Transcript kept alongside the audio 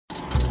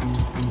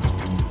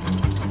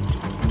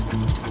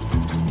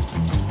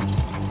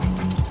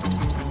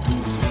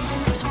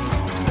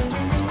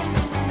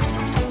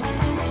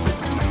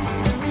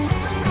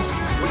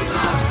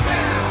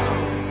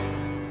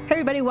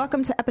everybody.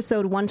 Welcome to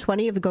episode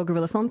 120 of the Go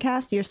Gorilla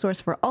Filmcast, your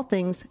source for all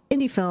things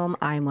indie film.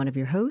 I'm one of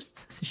your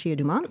hosts, Sashia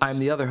Dumont. I'm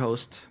the other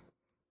host,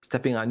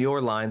 stepping on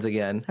your lines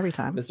again. Every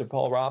time. Mr.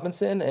 Paul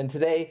Robinson. And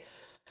today,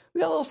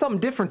 we got a little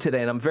something different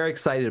today, and I'm very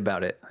excited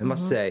about it, I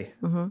must say.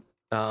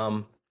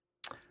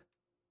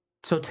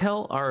 So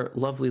tell our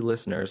lovely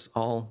listeners,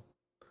 all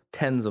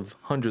tens of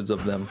hundreds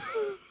of them,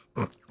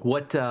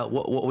 what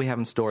we have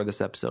in store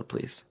this episode,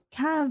 please. We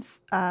have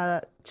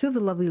two of the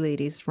lovely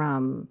ladies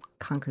from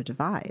Conquer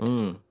Divide.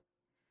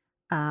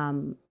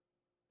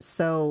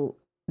 So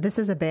this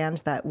is a band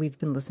that we've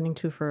been listening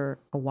to for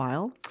a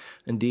while.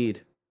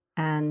 Indeed.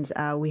 And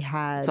we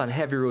had... It's on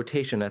heavy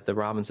rotation at the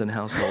Robinson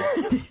household.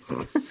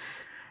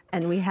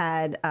 And we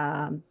had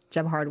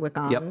Jeb Hardwick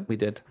on. Yep, we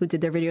did. Who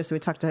did their video. So we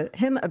talked to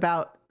him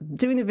about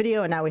doing the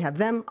video, and now we have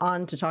them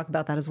on to talk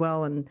about that as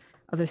well and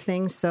other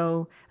things.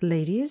 So,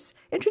 ladies,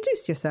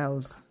 introduce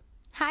yourselves.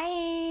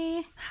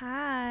 Hi.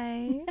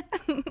 Hi.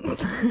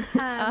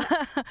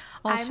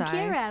 I'm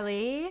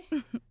Chiarelli.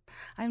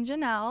 I'm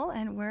Janelle,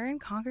 and we're in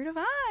Conquer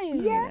Divide.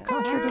 Yeah.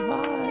 Conquer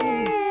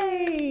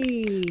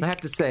Divide. I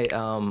have to say,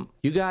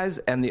 you guys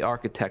and the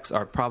Architects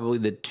are probably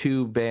the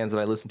two bands that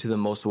I listen to the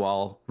most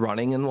while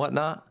running and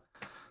whatnot.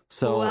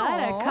 So what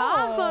a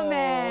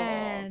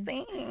compliment!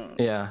 Thanks.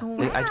 Yeah,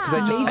 because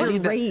Major I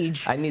need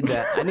rage. that.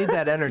 I need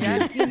that energy.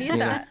 Yes, you need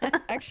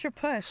that extra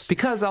push.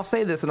 Because I'll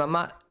say this, and I'm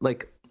not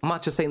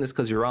just saying this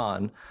because you're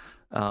on.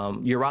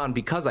 You're on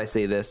because I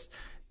say this.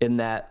 In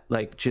that,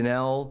 like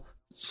Janelle,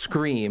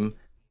 Scream,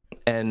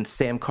 and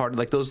Sam Carter,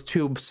 like those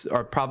two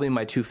are probably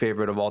my two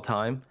favorite of all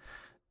time.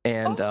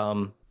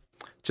 And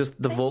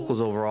just the vocals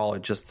overall are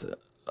just,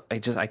 I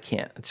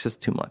can't. It's just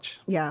too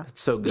much. Yeah.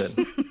 It's so good.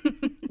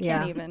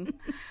 Yeah. Can't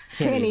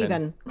Can't even.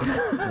 even.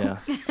 Yeah.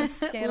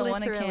 Scale of one,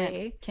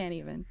 Literally. can't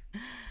even.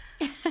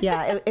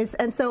 Yeah.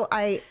 And so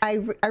I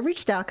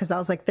reached out because I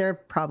was like, they're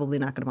probably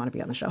not going to want to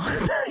be on the show.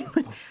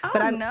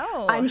 But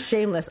I'm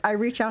shameless. I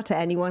reach out to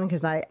anyone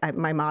because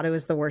my motto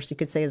is the worst you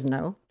could say is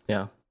no.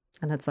 Yeah.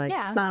 And it's like,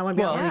 Yeah. no, I don't want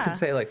to be on. Well, you can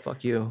say like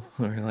 "fuck you"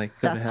 or like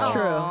 "go to That's hell."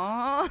 true.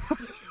 Aww.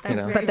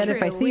 That's very But then true.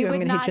 if I see We you, I'm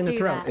would going to hit you in the not do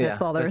throat. that.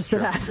 That's all there is to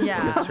that.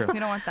 Yeah, That's true. we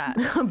don't want that.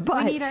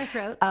 But We need our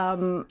throats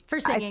for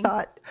singing.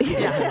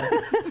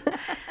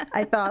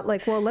 I thought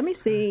like, well, let me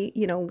see,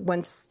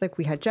 once like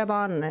we had Jeb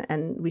on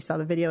and we saw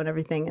the video and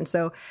everything. And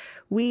so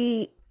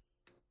I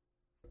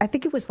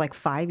think it was like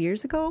 5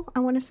 years ago, I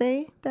want to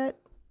say that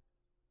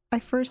we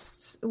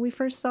first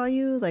saw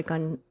you like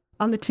on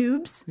the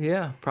tubes.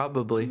 Yeah,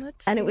 probably.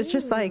 And it was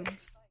just like,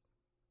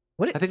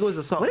 I think it was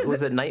a song.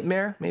 Was it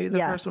Nightmare? Maybe the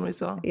first one we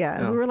saw. Yeah.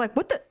 And we were like,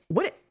 what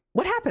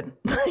happened?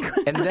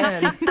 And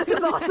then this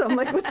is awesome.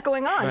 Like, what's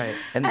going on? Right.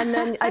 And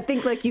then I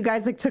think like you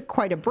guys like took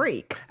quite a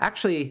break.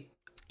 Actually,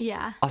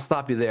 Yeah. I'll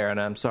stop you there, and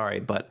I'm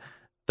sorry, but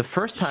the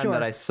first time Sure.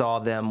 that I saw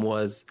them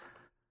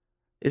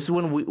is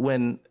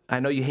when I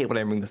know you hate when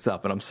I bring this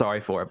up, and I'm sorry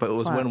for it, but it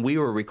was when we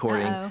were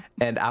recording,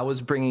 and I was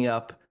bringing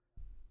up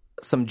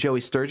some Joey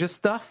Sturgis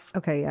stuff.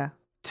 Okay. Yeah.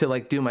 To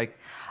like do my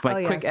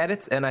quick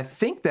edits, and I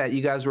think that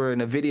you guys were in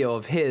a video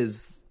of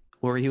his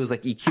where he was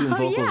like EQing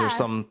vocals or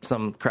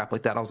some crap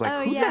like that. I was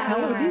like, who the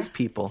hell are these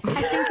people? I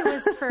think it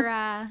was for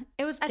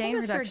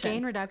for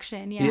gain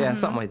reduction. Yeah. Yeah,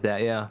 something like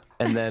that. Yeah,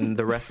 and then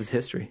the rest is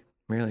history.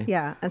 Really.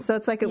 Yeah. And so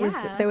it's like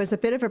there was a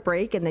bit of a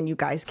break, and then you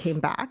guys came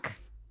back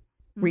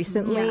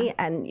recently. Yeah.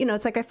 And,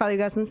 it's like I follow you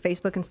guys on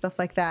Facebook and stuff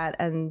like that.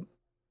 And,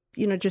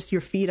 just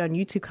your feed on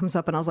YouTube comes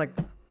up, and I was like,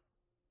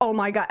 oh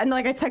my God. And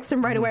like I texted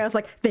him right away. I was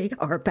like, they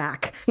are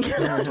back.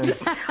 It's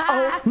just,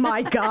 oh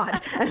my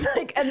God.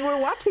 And we're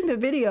watching the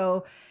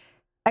video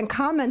and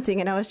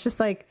commenting, and I was just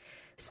like,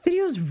 this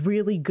video is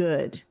really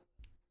good.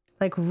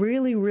 Like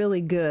really,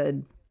 really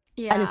good.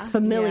 Yeah. And it's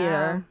familiar.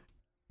 Yeah.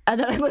 And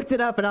then I looked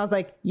it up, and I was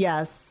like,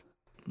 yes.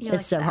 You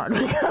It's like Jeb that.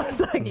 Hardwick. I was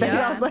like, The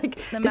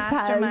this has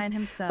mastermind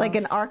himself. like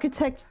an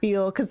architect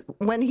feel. Because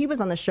when he was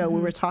on the show,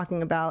 we were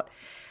talking about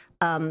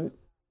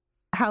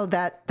how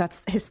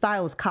that's his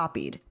style is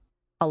copied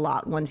a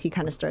lot once he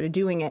kind of started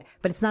doing it,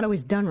 but it's not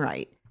always done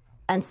right.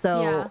 And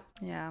so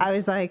Yeah. I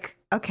was like,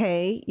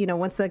 okay,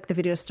 once like the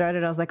video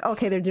started, I was like,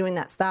 okay, they're doing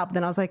that stop.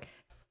 Then I was like,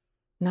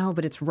 no,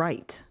 but it's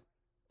right.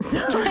 So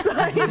I was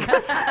like,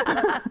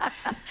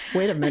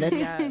 wait a minute,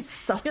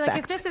 suspect. You're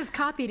like, if this is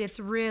copied, it's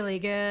really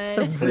good.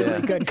 It's a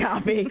really good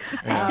copy.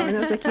 And I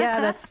was like,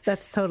 yeah,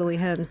 that's totally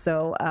him.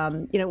 So,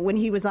 when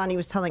he was on, he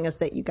was telling us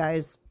that you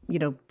guys,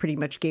 pretty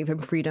much gave him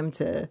freedom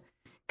to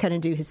kind of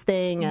do his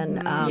thing.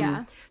 And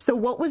so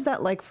what was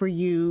that like for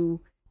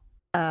you,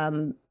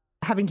 having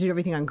to do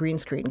everything on green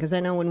screen? Because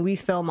I know when we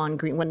film on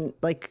green,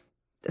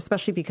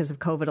 especially because of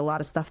COVID, a lot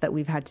of stuff that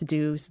we've had to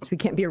do since we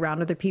can't be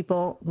around other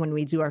people when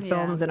we do our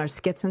films and our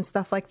skits and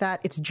stuff like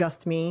that, it's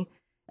just me.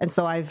 And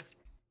so I've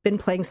been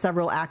playing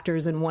several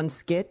actors in one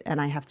skit,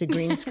 and I have to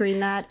green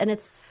screen that. And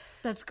it's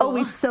That's cool.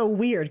 always so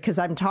weird because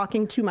I'm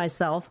talking to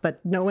myself, but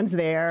no one's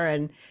there,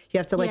 and you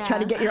have to try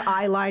to get your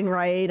eye line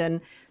right. And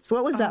so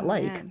what was that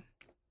like?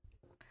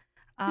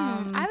 Man.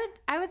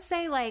 I would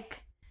say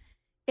like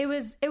it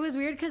was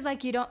weird because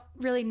like you don't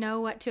really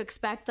know what to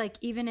expect. Like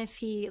even if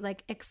he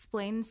like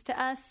explains to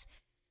us,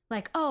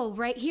 like, oh,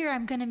 right here,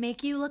 I'm going to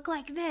make you look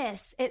like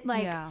this. It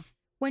like,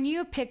 when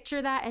you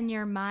picture that in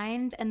your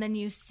mind and then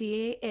you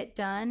see it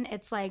done,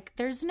 it's like,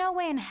 there's no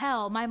way in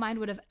hell my mind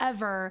would have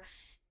ever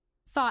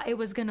thought it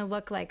was going to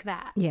look like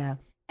that. Yeah.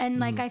 And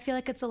like, I feel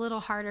like it's a little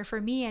harder for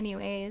me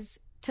anyways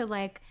to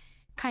like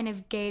kind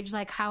of gauge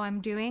like how I'm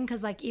doing.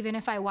 Cause like, even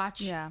if I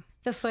watch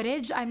the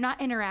footage, I'm not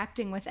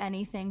interacting with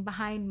anything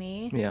behind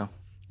me. Yeah.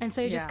 And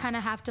so you just kind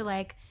of have to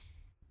like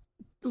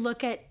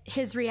look at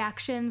his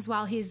reactions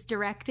while he's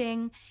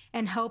directing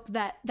and hope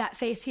that that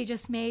face he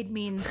just made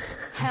means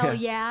hell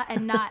yeah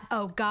and not,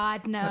 oh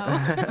God, no.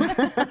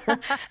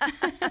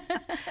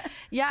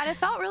 Yeah. And it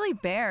felt really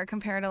bare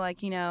compared to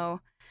like, you know,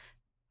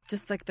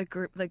 just like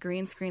the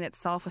green screen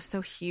itself was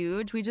so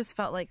huge. We just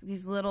felt like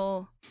these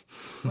little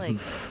like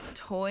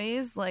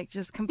toys, like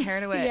just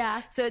compared to it.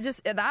 Yeah. So it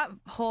just, that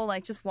whole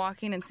like just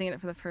walking and seeing it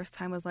for the first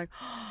time was like,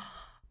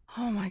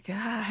 oh my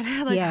God.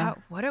 Like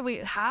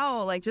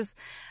how, like just,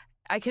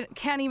 I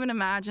can't even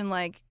imagine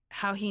like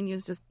how he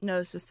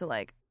knows just to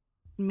like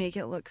make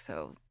it look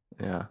so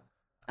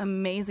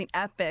amazing,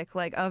 epic,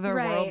 like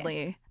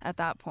otherworldly at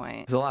that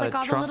point. There's a lot like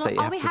of trust that you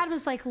all have we to... had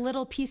was like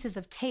little pieces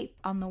of tape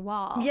on the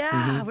wall.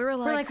 Yeah, we're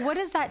like, what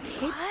is that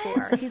tape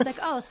for? He's like,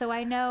 oh, so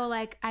I know,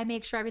 like I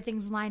make sure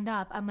everything's lined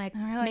up. I'm like,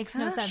 makes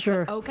no sense.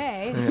 Sure. But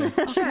okay,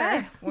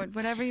 sure,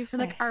 whatever you say.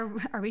 Like, are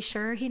we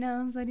sure he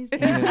knows what he's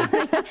doing?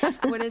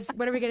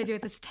 What are we gonna do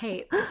with this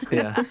tape?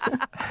 Yeah,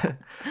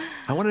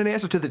 I want an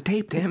answer to the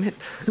tape. Damn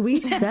it!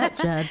 Sweet set,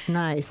 Jed.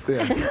 Nice.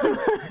 Yeah.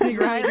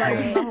 Right,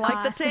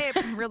 like the tape,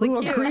 really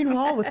Ooh, cute. a green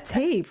wall with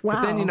tape. Wow.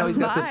 But then, you know, he's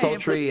got the Vibe.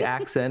 sultry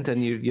accent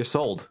and you're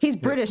sold. He's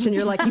British, and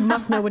you're like, he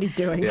must know what he's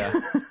doing. Yeah.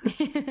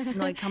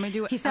 Like, tell me to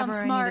do He sounds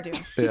whatever I smart. need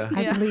to do. Yeah.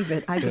 I believe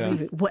it. I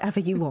believe it. Whatever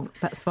you want,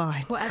 that's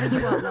fine. Whatever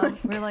you want,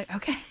 love. We're like,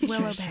 okay,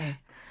 we'll obey.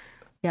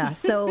 Yeah.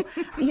 So,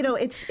 you know,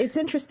 it's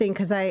interesting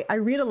because I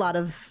read a lot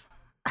of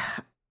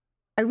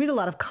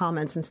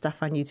comments and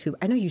stuff on YouTube.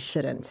 I know you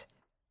shouldn't.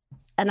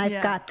 And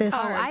I've got this.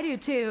 Oh, I do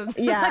too.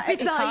 Yeah, Let me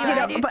tell you,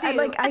 I do but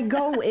too. I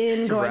go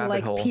in going rabbit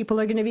like, hole. people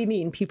are going to be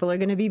mean. People are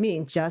going to be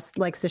mean. Just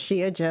like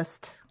Sashia,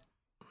 just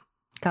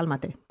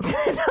cálmate.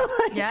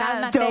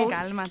 Yes, Don't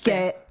cálmate.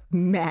 get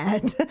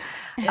mad.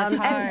 It's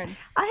hard. And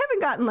I haven't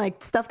gotten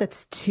like stuff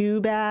that's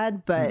too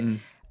bad, but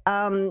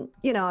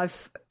you know,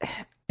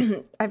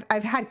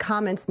 I've had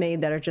comments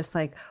made that are just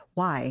like,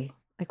 why?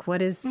 Like,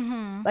 what is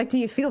like? Do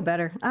you feel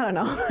better? I don't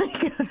know.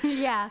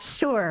 Yeah.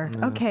 Sure.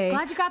 Okay.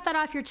 Glad you got that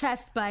off your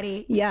chest,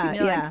 buddy. Yeah.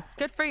 You're Yeah. like,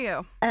 good for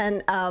you.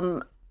 And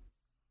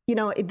you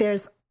know,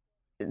 there's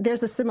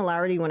a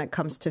similarity when it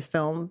comes to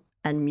film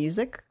and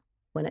music,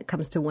 when it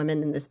comes to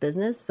women in this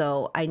business.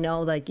 So I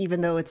know, like, even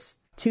though it's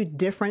two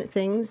different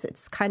things,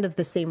 it's kind of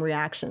the same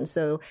reaction.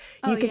 So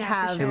you could yeah, for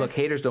have Hey, look,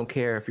 haters don't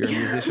care if you're a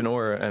musician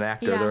or an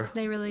actor. Yeah,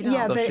 they really don't.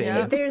 yeah, They'll but shame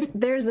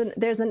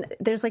you.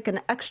 there's like an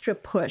extra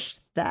push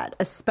that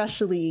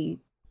especially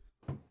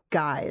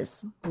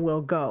guys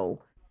will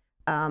go.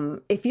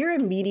 If you're a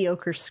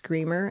mediocre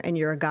screamer and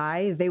you're a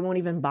guy, they won't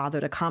even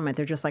bother to comment.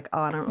 They're just like,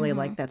 oh, I don't really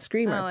like that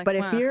screamer. Oh, like, but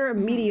if wow. you're a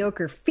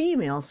mediocre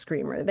female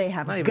screamer, they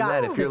have Not even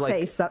got that, if to you're, like,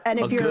 say something. And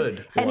a if you're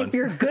good and one. if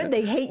you're good,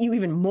 they hate you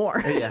even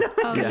more. Yeah.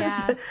 Oh,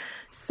 yeah.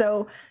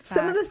 So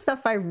some of the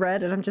stuff I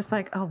read, and I'm just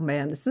like, oh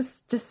man, this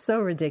is just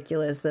so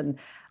ridiculous. And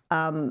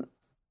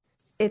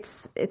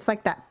it's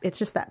like that. It's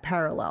just that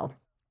parallel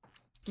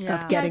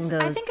of getting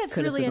those. I think it's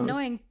really criticisms.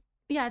 annoying.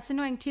 Yeah, it's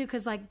annoying too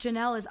because like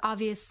Janelle is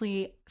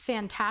obviously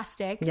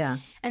fantastic. Yeah.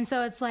 And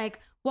so it's like,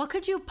 what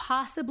could you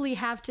possibly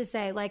have to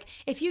say? Like,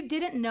 if you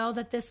didn't know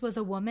that this was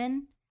a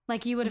woman,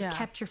 like you would have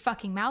kept your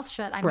fucking mouth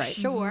shut, I'm Right.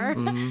 sure.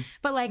 Mm-hmm.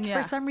 But like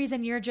for some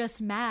reason, you're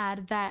just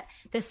mad that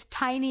this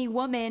tiny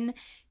woman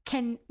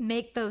can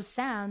make those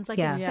sounds. Like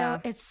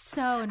it's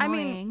so annoying. I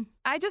mean,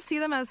 I just see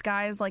them as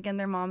guys like in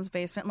their mom's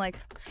basement, like,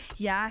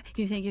 yeah,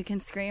 you think you can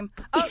scream?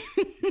 Oh,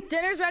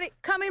 dinner's ready,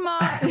 coming,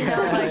 mom. You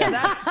know, like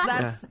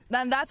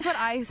that's what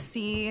I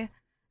see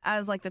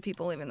as like the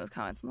people leaving those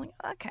comments. I'm like,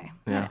 okay,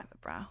 whatever,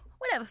 bro.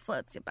 Whatever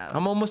floats your boat.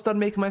 I'm almost done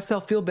making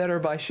myself feel better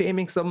by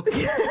shaming some,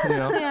 you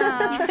know.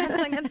 Yeah,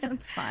 like,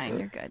 it's fine.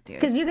 You're good, dude.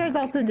 Because you guys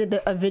also did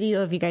a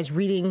video of you guys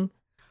reading.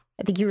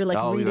 I think you were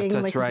like reading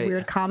that's like right.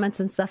 weird comments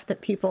and stuff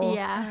that people.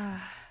 yeah.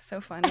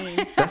 So funny.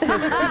 That's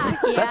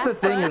the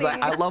thing is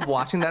I love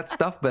watching that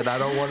stuff, but I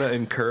don't want to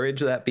encourage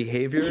that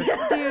behavior.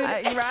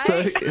 Right? So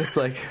it's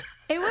like...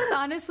 It was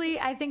honestly,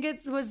 I think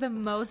it was the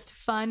most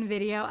fun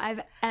video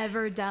I've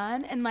ever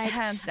done. And like,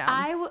 hands down.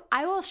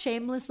 I will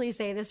shamelessly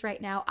say this right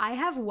now. I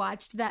have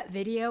watched that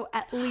video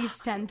at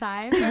least 10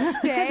 times.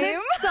 Because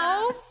it's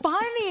so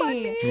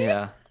funny.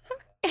 Yeah.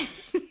 It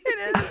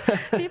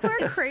is. People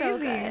are crazy. So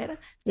good.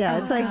 Yeah,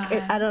 it's like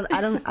I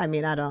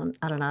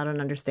don't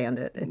understand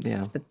it.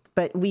 It's,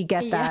 but we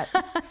get that.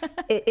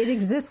 It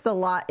exists a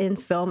lot in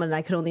film, and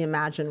I could only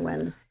imagine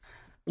when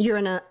you're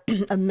in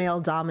a male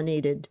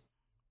dominated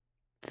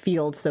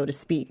field, so to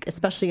speak,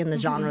 especially in the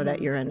genre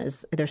that you're in.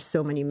 Is there's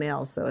so many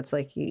males, so it's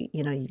like you're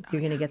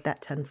going to get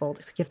that tenfold.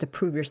 It's like you have to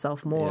prove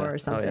yourself more or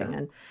something,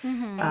 and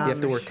you have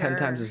to work 10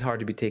 times as hard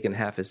to be taken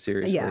half as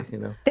seriously. Yeah, you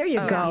know. There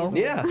you go.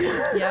 Yeah,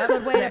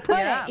 Good way to put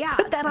it. Yeah,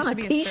 put that on a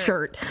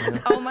T-shirt.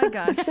 Oh my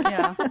gosh,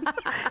 yeah,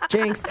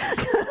 Jinx.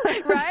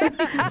 right.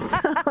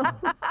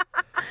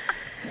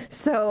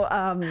 So,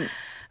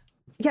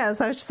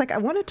 so I was just like, I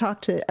want to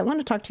talk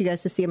to you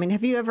guys to see. I mean,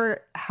 have you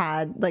ever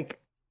had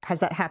has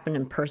that happened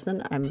in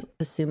person? I'm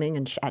assuming,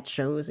 and at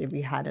shows, have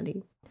you had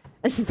any?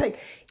 And she's like,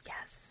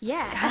 yes.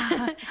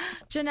 Yeah.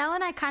 Janelle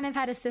and I kind of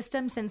had a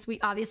system since we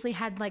obviously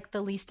had like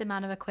the least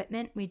amount of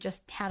equipment. We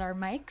just had our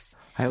mics.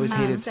 I always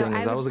hated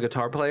singers. I was a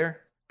gutar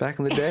player back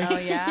in the day. Oh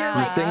yeah.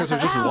 The singers are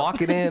just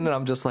walking in, and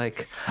I'm just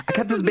like, I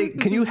got this big.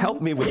 Can you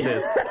help me with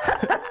this?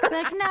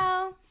 Like,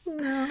 no.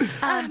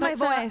 My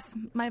voice.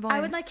 I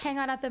would like hang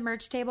out at the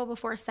merch table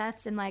before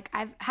sets, and like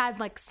I've had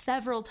like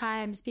several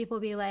times people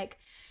be like,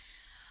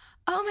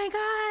 "Oh my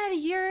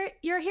God,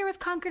 you're here with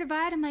Conquer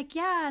Divide." I'm like,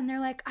 "Yeah," and they're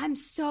like, "I'm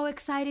so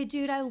excited,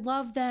 dude. I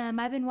love them.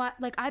 I've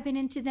been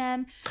into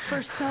them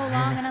for so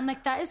long," and I'm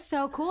like, "That is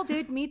so cool,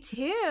 dude. Me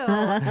too."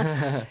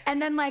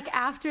 And then like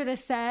after the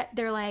set,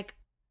 they're like,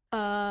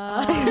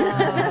 wow,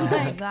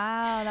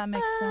 that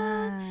makes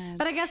sense.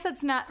 But I guess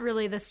that's not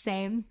really the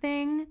same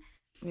thing.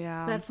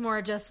 Yeah. That's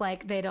more just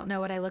like they don't know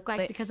what I look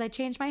like because I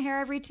change my hair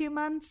every 2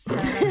 months. So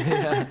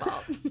that's my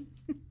fault.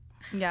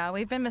 Yeah,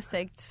 we've been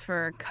mistaked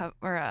for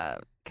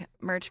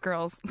merch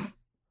girls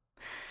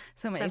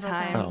so many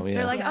times. Oh, yeah.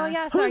 They're like, "Oh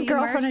yeah, sorry, whose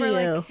girlfriend are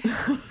you?"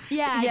 Like,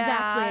 yeah,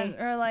 exactly.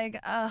 Or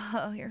like,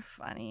 "Oh, you're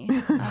funny."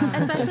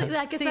 especially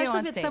if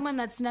it's stage. someone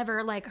that's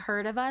never like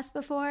heard of us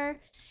before,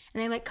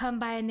 and they like come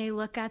by and they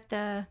look at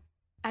the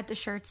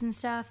shirts and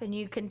stuff, and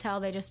you can tell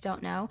they just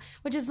don't know,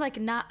 which is like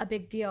not a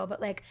big deal.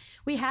 But like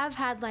we have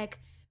had like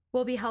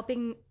we'll be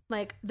helping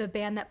like the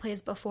band that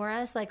plays before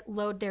us like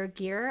load their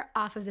gear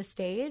off of the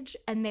stage,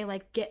 and they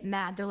like get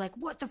mad. They're like,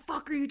 "What the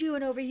fuck are you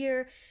doing over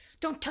here?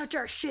 Don't touch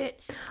our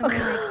shit." And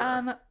we're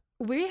like,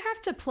 we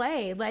have to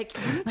play. Like,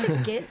 you need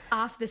to get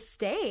off the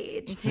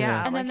stage.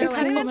 Yeah. And then like,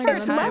 they're like, "Oh my God,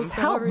 It's I'm less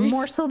help, sorry."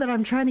 more so that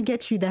I'm trying to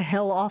get you the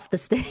hell off the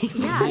stage.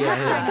 Yeah, I'm not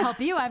trying to help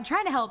you. I'm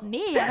trying to help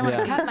me. I don't want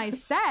to cut my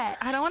set.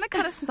 I don't want to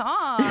cut a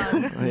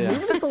song.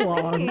 Move this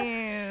along.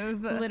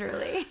 Please.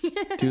 Literally.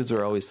 Dudes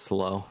are always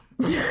slow.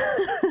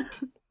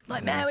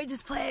 Like, man, we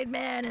just played,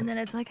 man. And then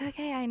it's like,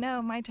 okay, I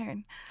know, my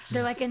turn.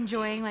 They're like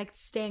enjoying like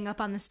staying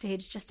up on the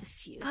stage just a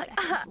few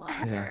seconds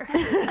longer.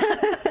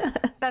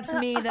 That's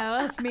me though.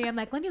 That's me. I'm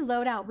like, let me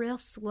load out real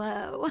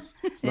slow.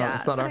 It's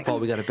not our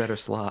fault. We got a better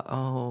slot.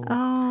 Oh,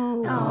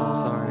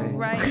 sorry.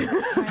 Right.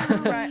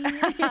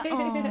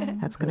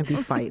 That's gonna be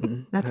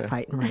fighting. That's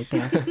fighting right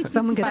there.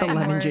 Someone get the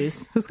lemon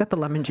juice. Who's got the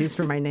lemon juice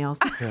for my nails?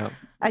 Yeah.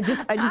 I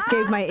just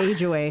gave my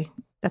age away.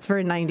 That's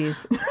very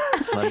 90s.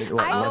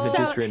 Lemon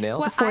juice for your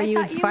nails? Before you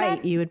would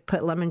fight, you would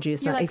put lemon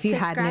juice on. like If you to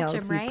had scratch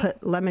nails, them, right? you'd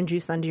put lemon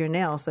juice under your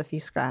nails. So if you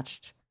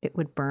scratched, it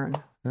would burn.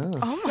 Oh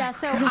my Yeah,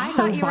 so I so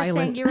thought you were violent.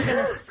 saying you were going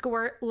to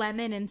squirt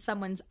lemon in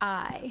someone's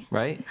eye.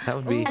 Right? That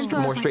would be And so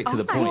I more was straight like,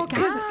 to the oh my point.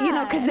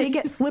 God. Because they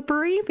get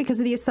slippery because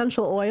of the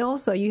essential oil.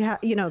 So you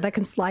have, that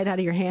can slide out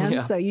of your hands. Yeah.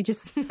 So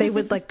they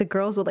would the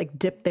girls would like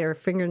dip their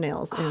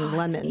fingernails in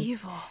lemon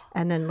evil.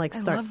 and then like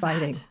start love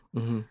fighting.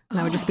 that. And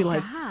I would just be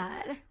like,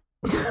 God.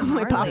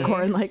 my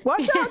popcorn, like,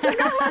 watch out,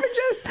 check out lemon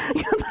juice.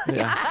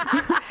 Yeah.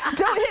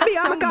 Don't hit me,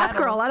 I'm a goth metal.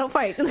 girl. I don't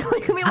fight.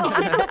 Leave me alone.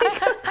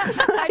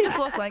 I just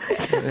look like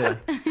it. Yeah.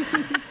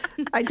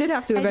 I did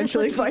have to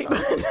eventually look fight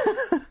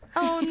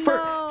Oh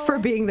no. for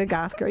being the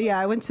goth girl. Yeah,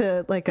 I went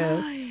to like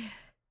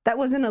that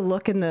wasn't a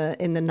look in the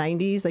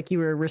 90s. Like you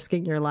were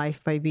risking your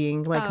life by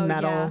being like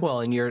metal. yeah.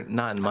 Well, and you're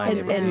not in my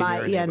neighborhood. In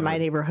my You're in my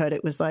neighborhood,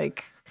 it was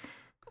like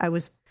I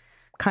was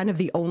kind of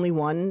the only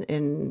one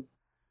in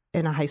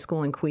a high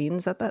school in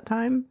Queens at that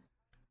time.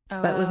 So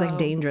that was like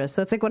dangerous.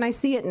 So it's like when I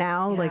see it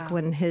now, like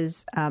when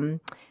his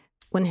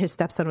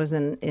stepson was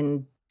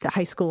in the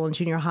high school and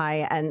junior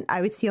high, and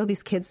I would see all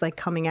these kids like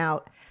coming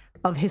out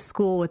of his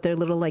school with their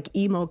little like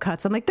emo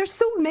cuts. I'm like, there's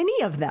so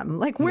many of them.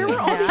 Like, where were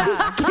all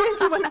these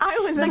kids when I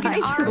was in high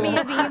school? Army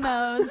of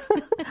emos.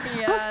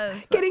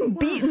 Yes. Getting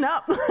beaten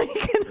up.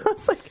 Like, and I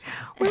was like,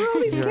 where were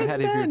all these You're kids ahead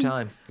then? of your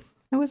time.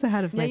 I was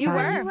ahead of my You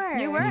time. were.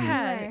 You were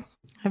ahead.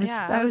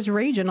 I was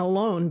raging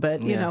alone,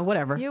 but you know,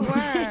 whatever. You were.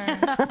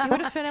 You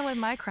would have fit in with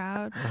my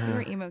crowd. We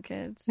were emo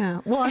kids.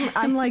 Yeah. Well,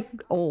 I'm like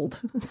old,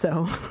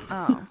 so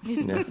Oh,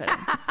 you still fit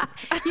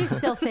in. You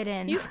still fit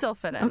in. You still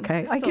fit in.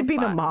 okay. Still I could be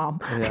the spot. mom.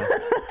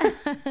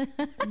 Yeah.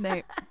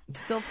 They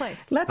still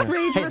place. Let's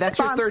rage Hey, that's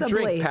your responsibly. third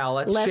drink, pal.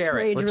 Let's share it.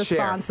 rage Let's share.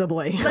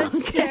 responsibly.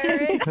 Let's share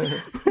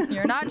it.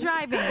 You're not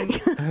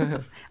driving.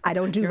 I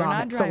don't do You're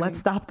not vomit, so driving. let's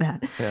stop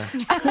that. Yeah.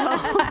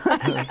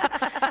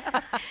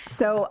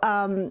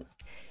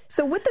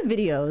 So with the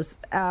videos,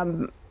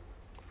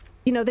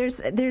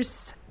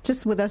 there's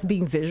just with us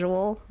being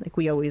visual, like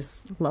we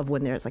always love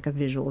when there's like a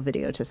visual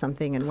video to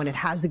something, and when it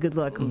has a good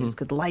look, and there's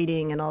good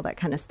lighting and all that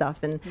kind of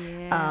stuff. And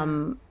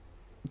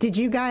do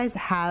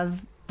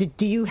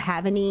you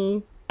have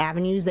any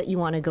avenues that you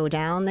want to go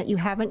down that you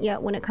haven't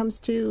yet when it comes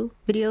to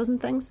videos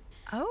and things?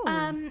 I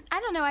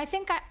don't know. I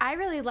think I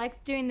really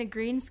like doing the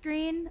green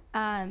screen.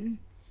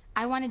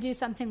 I want to do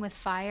something with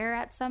fire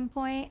at some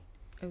point.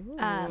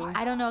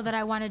 I don't know that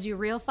I want to do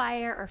real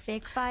fire or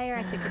fake fire.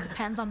 I think it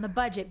depends on the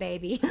budget,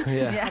 baby.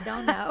 I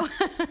don't know.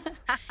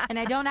 And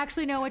I don't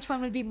actually know which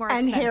one would be more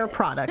expensive. And hair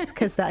products,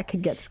 because that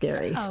could get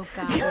scary. Oh,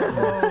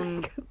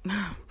 God.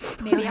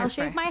 Maybe I'll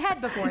shave my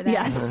head before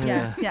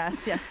that.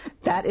 Yes.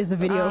 That is a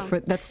video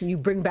you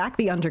bring back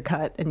the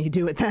undercut and you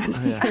do it then.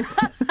 Back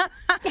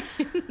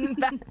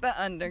the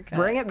undercut.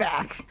 Bring it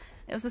back.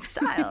 It was a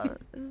style.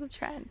 It was a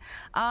trend.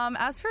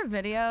 As for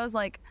videos,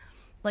 like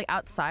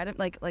outside of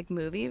like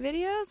movie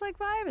videos, like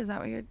vibe, is that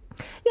what you're?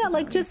 Yeah,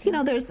 like just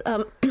there's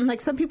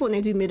like some people when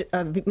they do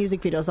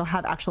music videos, they'll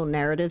have actual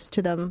narratives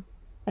to them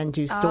and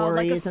do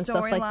stories and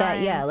stuff like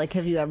that. Yeah, like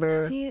have you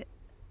ever? See,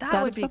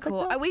 that would be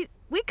cool. Like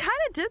we kind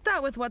of did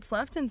that with What's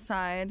Left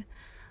Inside.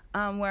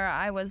 Where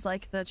I was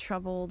like the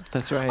troubled.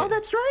 That's right. Oh,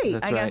 that's right.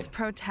 That's I guess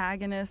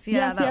protagonist.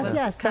 Yeah,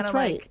 yes. Kind that's of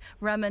right. like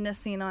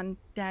reminiscing on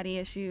daddy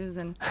issues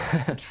and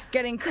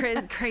getting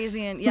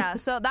crazy and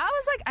so that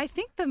was like I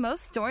think the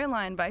most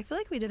storyline. But I feel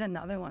like we did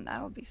another one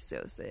that would be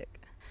so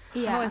sick.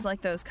 I always like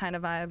those kind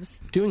of vibes.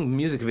 Doing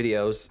music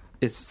videos,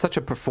 it's such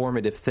a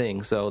performative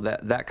thing, so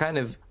that kind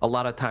of a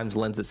lot of times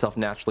lends itself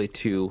naturally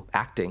to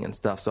acting and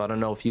stuff. So I don't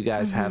know if you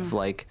guys have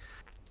like.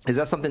 Is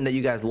that something that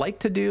you guys like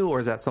to do, or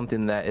is that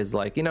something that is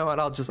like, you know what,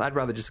 I'd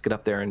rather just get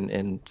up there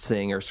and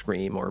sing or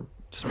scream or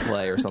just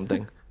play or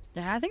something?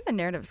 Yeah, I think the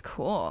narrative's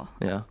cool.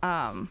 Yeah.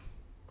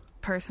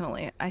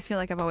 Personally, I feel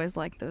like I've always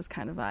liked those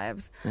kind of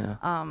vibes. Yeah.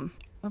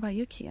 What about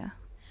you, Kia?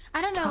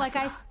 I don't know.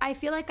 I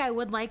feel like I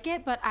would like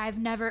it, but I've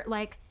never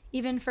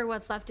even for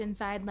What's Left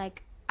Inside,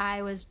 like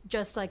I was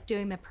just like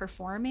doing the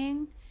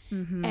performing,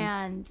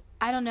 and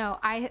I don't know.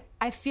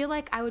 I feel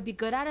like I would be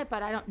good at it,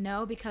 but I don't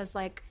know because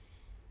like.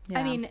 Yeah.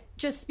 I mean,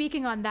 just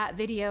speaking on that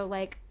video,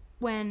 like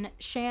when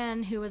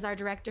Shan, who was our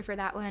director for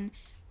that one,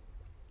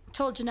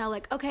 told Janelle,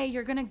 like, okay,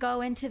 you're going to go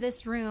into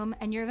this room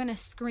and you're going to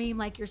scream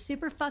like you're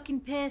super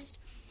fucking pissed.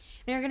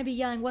 And you're going to be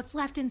yelling, what's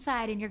left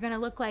inside? And you're going to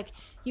look like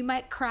you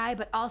might cry,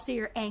 but also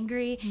you're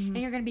angry and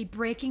you're going to be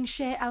breaking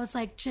shit. I was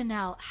like,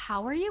 Janelle,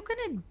 how are you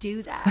going to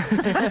do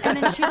that?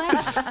 And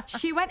then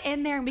she went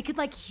in there and we could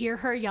like hear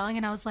her yelling.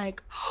 And I was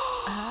like,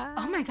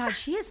 oh my God,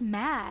 she is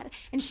mad.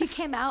 And she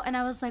came out and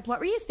I was like, what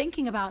were you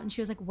thinking about? And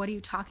she was like, what are you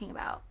talking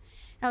about?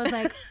 And I was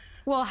like,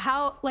 well,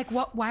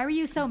 why were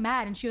you so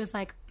mad? And she was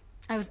like,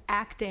 I was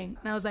acting.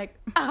 And I was like,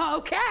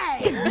 okay,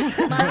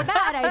 my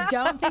bad. I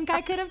don't think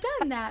I could have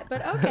done that,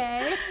 but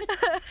okay.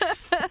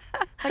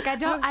 Like, I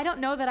don't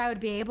know that I would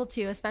be able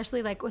to,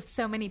 especially like with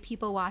so many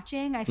people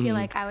watching. I feel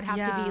like I would have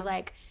to be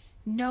like,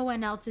 no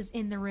one else is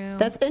in the room.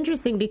 That's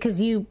interesting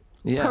because you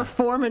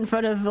perform in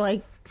front of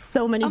like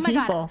so many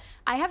people. God.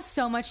 I have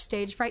so much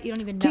stage fright. You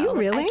don't even know. Do you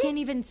really? I can't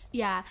even,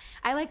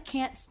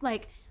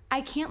 I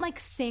can't like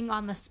sing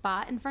on the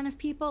spot in front of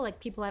people. Like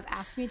people have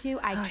asked me to.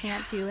 I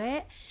can't do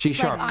it.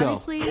 G-sharp, like, go.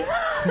 Honestly,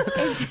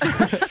 if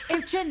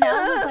Janelle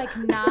was like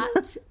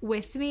not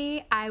with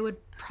me, I would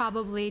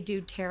probably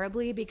do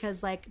terribly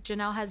because like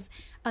Janelle has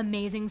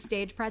amazing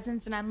stage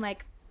presence and I'm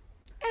like,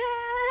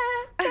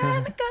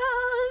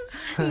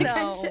 no,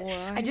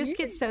 I just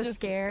get so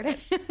scared.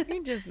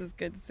 You're just as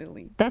good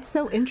silly. That's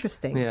so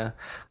interesting. Yeah.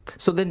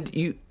 So then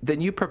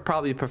you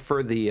probably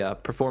prefer the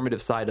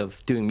performative side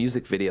of doing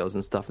music videos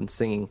and stuff and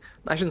singing.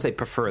 I shouldn't say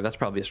prefer. That's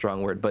probably a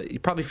strong word, but you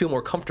probably feel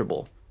more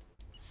comfortable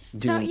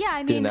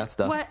doing that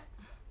stuff.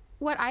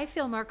 What I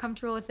feel more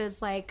comfortable with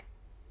is like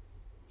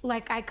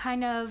I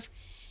kind of.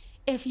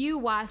 If you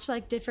watch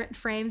like different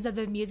frames of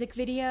a music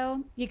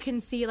video, you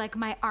can see like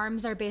my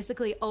arms are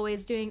basically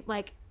always doing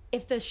like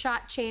if the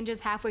shot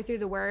changes halfway through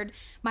the word,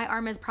 my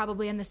arm is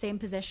probably in the same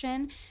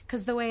position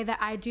because the way that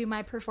I do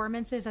my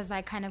performances is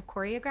I kind of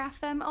choreograph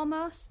them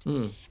almost.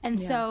 And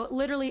so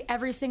literally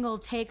every single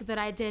take that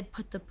I did,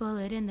 put the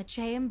bullet in the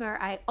chamber,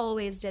 I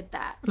always did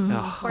that.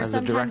 Oh, as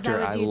a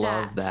director, I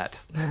love that.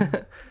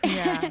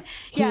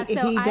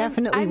 He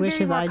definitely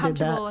wishes I did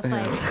that. With,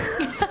 like,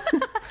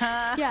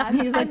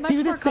 he's like,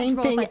 do the same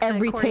thing with, like,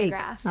 every take.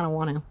 I don't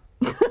want to.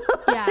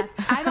 Yeah,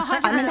 I'm 100%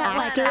 I'm an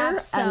actor,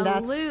 like,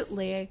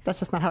 absolutely. And that's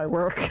just not how I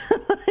work.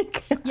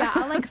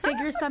 I'll like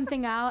figure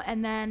something out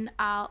and then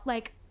I'll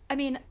like, I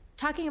mean,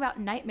 talking about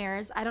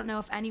nightmares, I don't know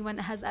if anyone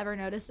has ever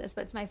noticed this,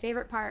 but it's my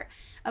favorite part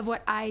of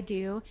what I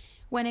do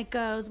when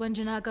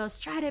Janelle goes,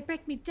 try to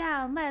break me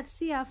down, let's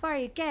see how far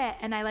you get,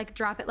 and I like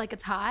drop it like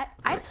it's hot.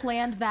 I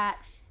planned that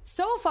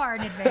so far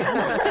in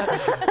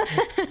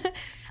advance.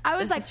 I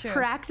was like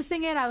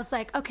practicing it. I was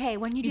like, okay,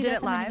 when you do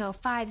this, I'm going to go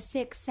 5,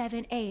 6,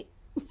 7, 8.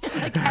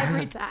 Like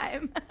every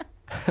time.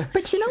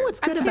 But you know what's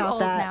good about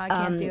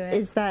that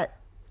is that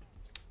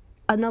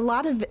in a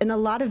lot of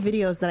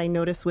videos that I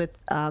notice with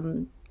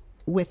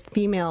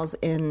females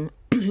in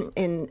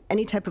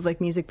any type of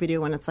like music video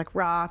when it's like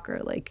rock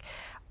or like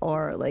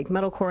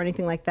metalcore or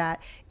anything like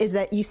that, is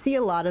that you see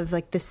a lot of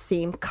like the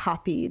same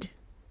copied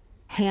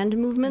hand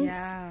movements.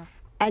 Yeah.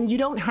 And you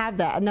don't have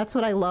that. And that's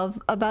what I love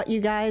about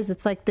you guys.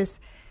 It's like this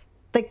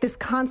like this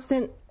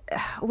constant,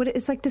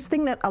 it's like this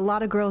thing that a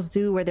lot of girls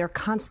do where they're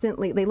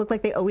constantly, they look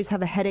like they always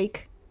have a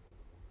headache.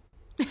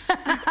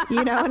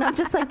 You know, and I'm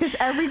just like, does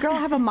every girl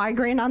have a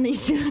migraine on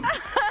these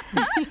shoots?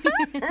 You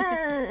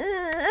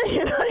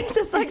know, it's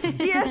just like,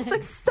 yeah, it's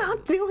like,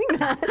 stop doing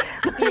that.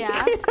 Like,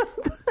 yeah. You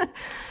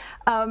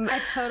know, I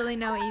totally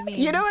know what you mean.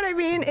 You know what I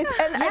mean?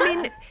 I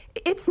mean,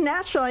 it's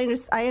natural.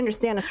 I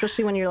understand,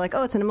 especially when you're like,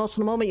 oh, it's an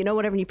emotional moment, you know,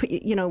 whatever.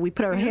 And we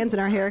put our hands in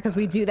our hair because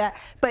we do that.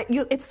 But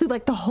it's through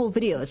like the whole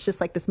video. It's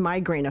just like this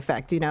migraine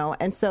effect, you know?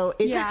 And so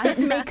it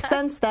makes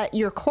sense that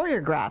you're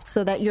choreographed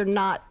so that you're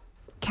not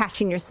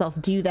catching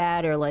yourself do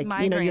that, or like,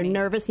 you know, you're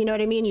nervous, you know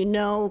what I mean? You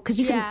know, because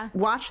you can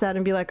watch that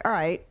and be like, all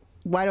right,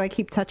 why do I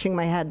keep touching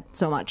my head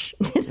so much?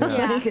 You know?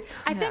 Yeah.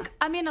 I think,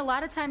 I mean, a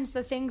lot of times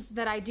the things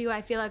that I do,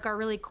 I feel like are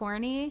really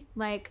corny.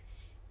 Like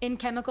in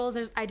Chemicals,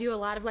 I do a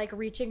lot of like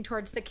reaching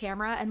towards the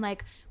camera. And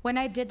like when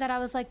I did that, I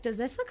was like, does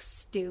this look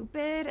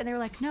stupid? And they were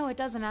like, no, it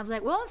doesn't. I was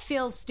like, well, it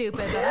feels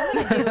stupid, but I'm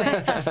going to do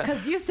it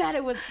because you said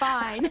it was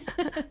fine.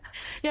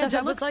 Yeah, so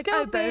Jeff was like,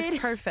 oh, but it's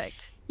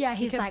perfect. Yeah,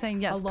 he kept like,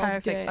 saying, yes,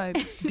 perfect. Oh,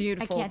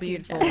 beautiful, I can't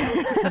beautiful. do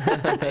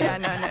it, Yeah,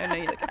 no,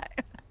 you look at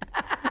it.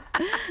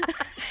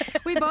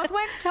 We both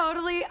went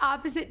totally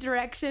opposite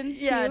directions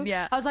too.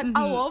 Yeah. I was like,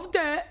 I loved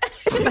it.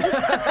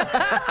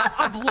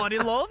 I bloody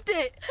loved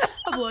it.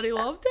 I bloody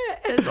loved it.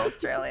 It's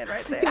Australian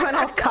right there. You went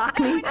all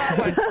cockney.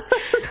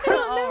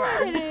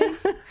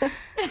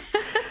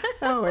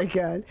 Oh my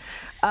God.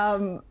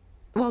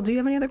 Well, do you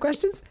have any other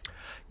questions?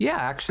 Yeah,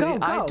 actually,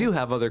 Go. I do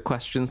have other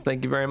questions.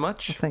 Thank you very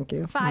much. Thank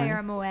you. Fire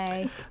them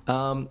away.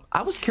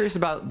 I was curious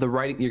about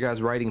your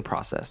guys' writing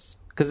process,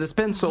 because it's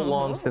been so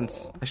long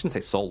since, I shouldn't say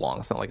so long,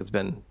 it's not like it's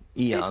been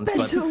eons. It's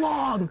been too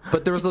long.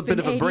 But there was a bit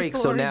of a break,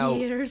 so now.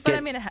 Years. But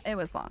I mean, it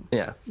was long.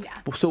 Yeah.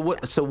 So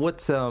what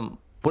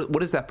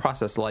is that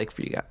process like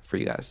for you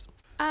guys?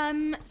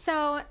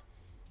 So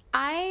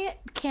I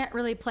can't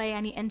really play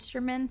any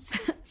instruments,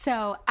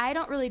 so I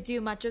don't really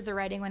do much of the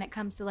writing when it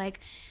comes to like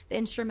the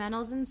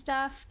instrumentals and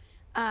stuff.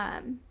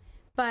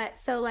 But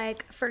so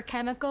like for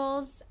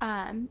Chemicals,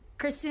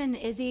 Kristen and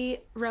Izzy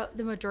wrote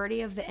the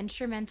majority of the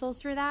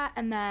instrumentals for that,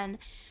 and then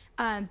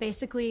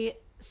basically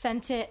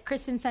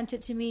Kristen sent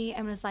it to me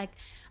and was like,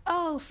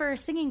 oh, for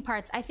singing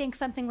parts, I think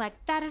something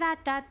like da da da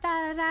da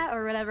da da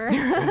or whatever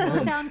will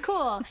sound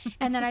cool.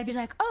 And then I'd be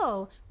like,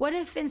 oh, what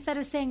if instead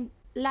of saying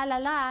la la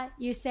la,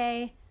 you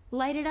say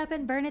light it up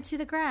and burn it to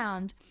the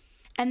ground?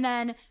 And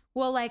then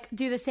we'll like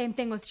do the same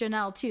thing with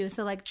Janelle too.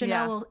 So like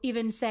Janelle will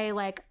even say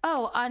like,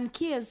 oh, on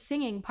Kia's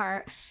singing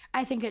part,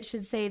 I think it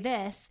should say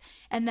this.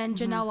 And then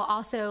Janelle will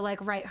also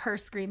like write her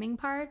screaming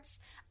parts.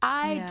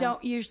 I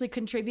don't usually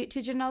contribute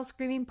to Janelle's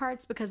screaming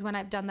parts because when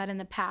I've done that in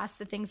the past,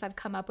 the things I've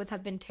come up with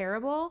have been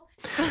terrible.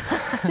 So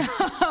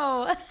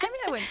I mean,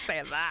 I wouldn't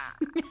say that.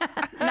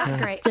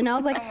 Not great.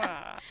 Janelle's like,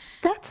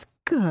 that's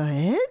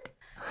good.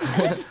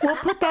 We'll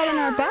put that in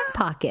our back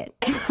pocket.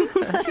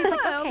 She's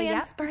like, okay, the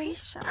yeah.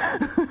 inspiration.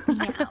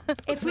 Yeah.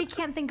 If we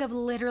can't think of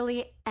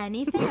literally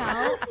anything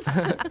else,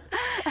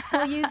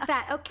 we'll use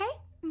that. Okay.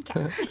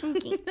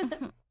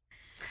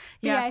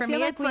 Yeah, for I feel me,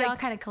 like it's we like all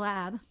kind of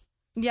collab.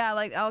 Yeah,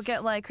 like I'll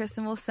get like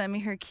Kristen will send me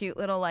her cute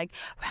little like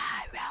rah,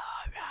 rah,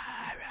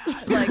 rah,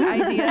 rah, like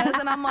ideas,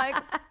 and I'm like,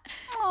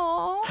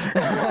 oh,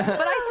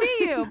 but I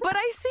see you.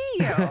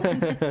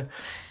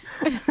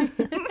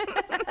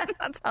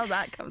 That's how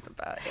that comes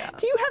about. Yeah.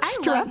 Do you have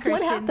strep?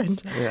 What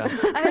happened? Yeah.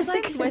 I was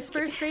like,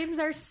 whisper screams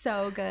are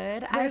so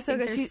good. They're so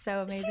good. They're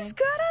so amazing. She's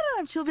good at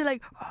them. She'll be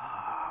like,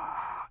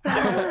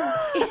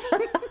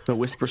 The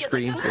whisper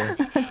screams.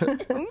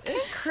 okay,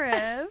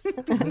 Chris.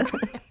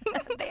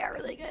 They are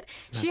really good.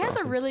 She has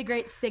a really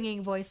great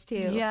singing voice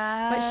too.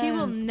 Yeah, but she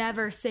will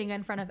never sing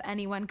in front of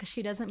anyone because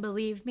she doesn't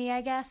believe me,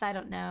 I guess. I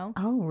don't know.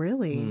 Oh,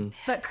 really?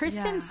 But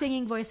Kristen's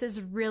singing voice is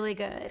really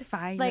good.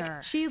 Fire.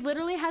 Like she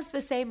literally has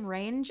the same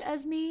range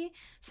as me.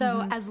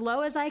 So as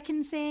low as I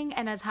can sing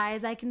and as high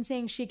as I can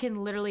sing, she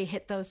can literally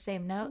hit those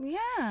same notes.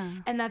 Yeah.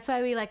 And that's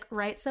why we like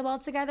write so well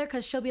together,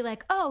 because she'll be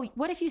like, oh,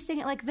 what if you sing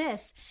it like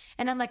this?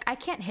 And I'm like, I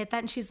can't hit that.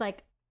 And she's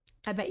like,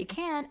 I bet you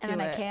can. And then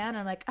I can. And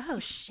I'm like, oh,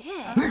 shit.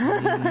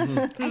 I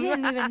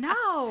didn't even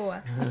know.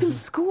 I've been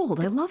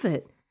schooled. I love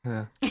it.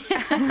 Yeah.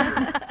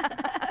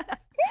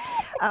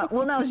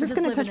 Well, no, I was just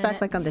going to touch back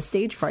it. like on the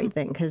stage fright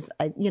thing, because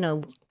like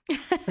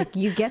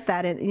you get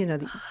that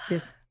in,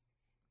 there's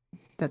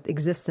that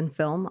exists in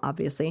film,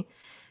 obviously,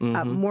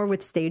 more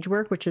with stage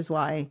work, which is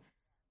why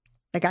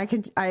like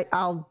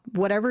I'll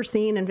whatever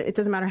scene, and it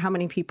doesn't matter how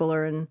many people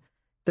are in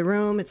the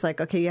room. It's like,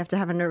 okay, you have to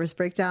have a nervous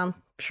breakdown.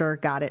 Sure.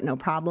 Got it. No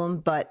problem.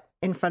 But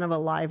in front of a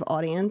live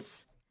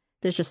audience,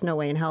 there's just no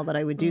way in hell that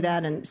I would do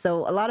that. And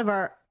so a lot of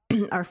our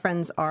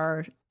friends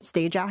are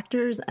stage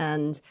actors,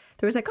 and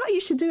they was like, oh, you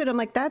should do it. I'm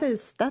like,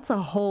 that's a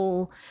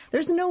whole,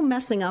 there's no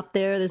messing up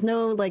there. There's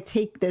no like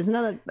there's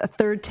a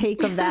third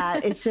take of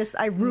that. It's just,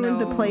 I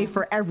ruined the play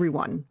for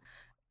everyone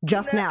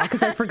just now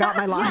because I forgot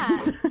my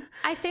lines. Yeah.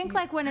 I think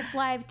like when it's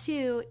live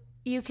too,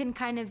 you can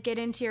kind of get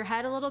into your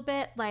head a little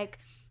bit, like,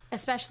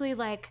 especially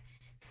like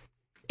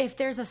if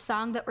there's a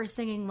song that we're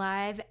singing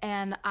live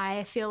and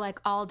I feel like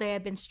all day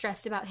I've been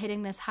stressed about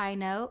hitting this high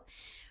note,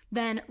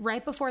 then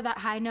right before that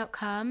high note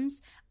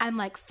comes, I'm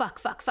like,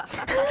 fuck. Here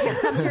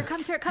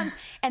it comes.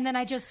 And then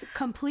I just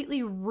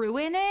completely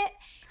ruin it.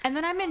 And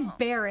then I'm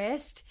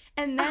embarrassed.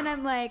 And then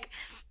I'm like,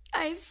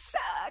 I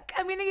suck.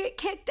 I'm going to get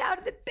kicked out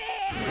of the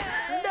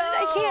band. No.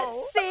 I can't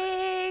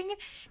sing.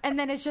 And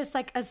then it's just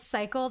like a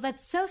cycle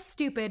that's so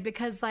stupid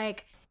because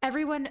like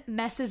everyone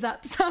messes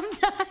up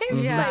sometimes.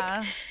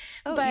 Yeah.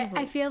 Like, but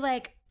easily. I feel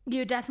like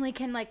you definitely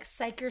can like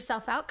psych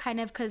yourself out kind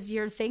of because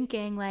you're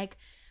thinking like,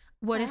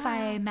 what if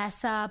I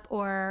mess up,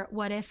 or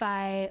what if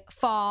I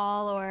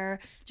fall, or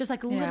just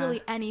like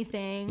literally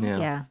anything.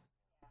 Yeah.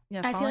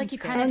 I feel like you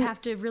kind of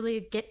have to really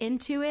get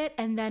into it,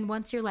 and then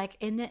once you're like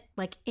in it,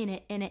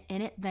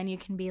 then you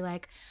can be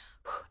like,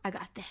 I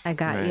got this. I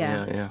got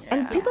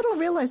And people don't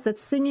realize that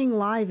singing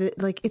live,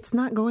 it's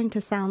not going to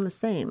sound the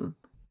same.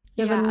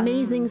 You have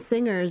amazing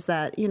singers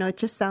that, it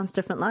just sounds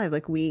different live.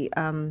 Like we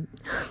went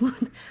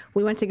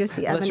to go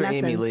see Evanescence.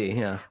 Amy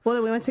Lee,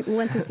 Well,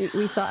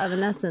 we saw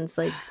Evanescence.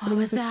 Like, what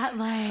was that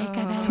like?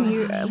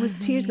 It was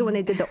 2 years ago when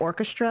they did the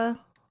orchestra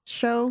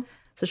show.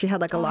 So she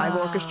had like a live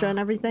orchestra and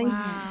everything.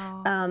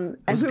 Wow.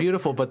 It was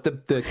beautiful, but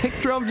the kick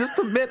drum just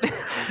a bit,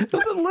 it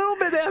was a little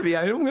bit heavy,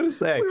 I'm going to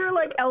say. We were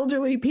like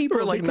elderly people.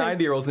 We were like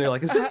 90-year-olds, and you're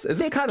like, is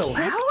this kind of loud?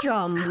 The kick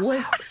drum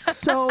was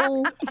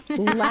so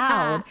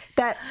loud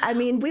that,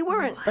 we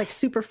weren't like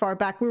super far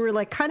back. We were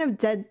like kind of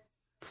dead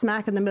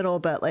smack in the middle,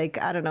 but like,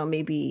 I don't know,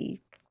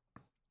 maybe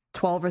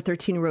 12 or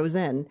 13 rows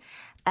in.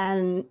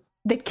 And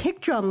the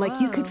kick drum, like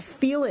you could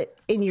feel it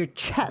in your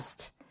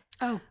chest.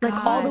 Oh, God.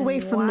 Like all the way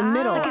from the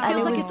middle. Like it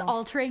feels like it's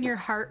altering your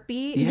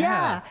heartbeat.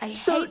 Yeah. I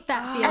hate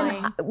that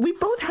feeling. We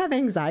both have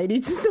anxiety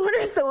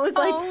disorder. So it was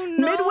like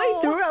midway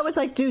through, I was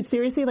like, dude,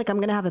 seriously, like I'm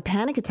going to have a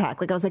panic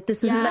attack. Like I was like,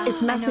 this is,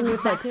 it's messing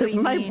with like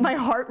my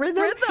heart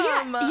rhythm.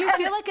 Yeah. You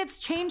feel like it's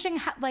changing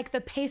like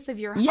the pace of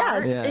your heart.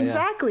 Yes,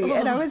 exactly.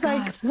 And I was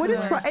like, what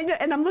is wrong?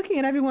 And I'm looking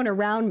at everyone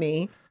around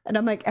me. And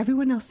I'm like,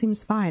 everyone else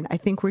seems fine. I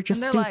think we're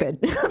just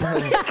stupid. Because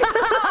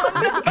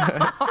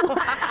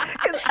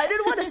I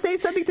didn't want to say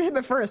something to him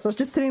at first. I was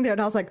just sitting there and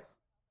I was like,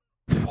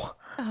 what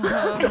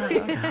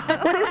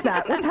is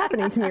that? What's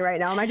happening to me right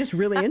now? Am I just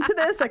really into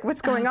this? Like,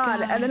 what's going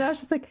on? And then I was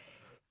just like,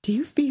 do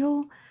you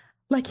feel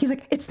like, he's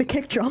like, it's the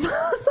kick drum.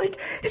 I was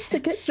like, it's the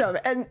kick drum.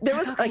 And there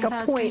was like a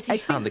point.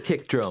 On the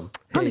kick drum.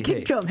 On the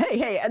kick drum.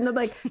 Hey. And then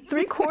like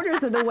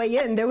 3/4 of the way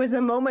in, there was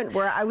a moment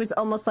where I was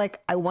almost like,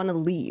 I want to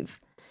leave.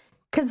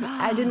 Because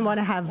I didn't want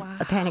to have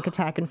a panic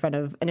attack in front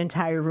of an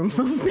entire room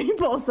full of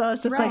people. So I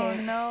was just like,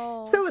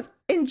 So I was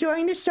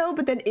enjoying the show,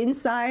 but then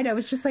inside I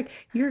was just like,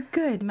 you're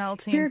good.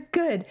 Melting. You're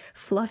good.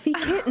 Fluffy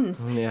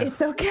kittens.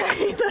 It's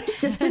okay. Like,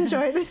 just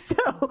enjoy the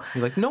show.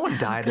 You're like, no one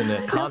died in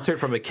a concert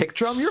from a kick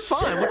drum. You're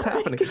fine. What's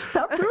happening?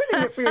 Stop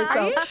ruining it for yourself.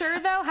 Are you sure,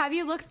 though? Have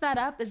you looked that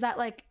up? Is that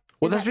like...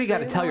 Well, that's what you got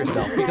to tell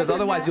yourself, because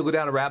otherwise you'll go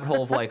down a rabbit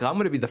hole of like, I'm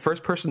going to be the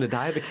first person to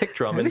die of a kick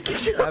drum and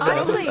have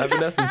an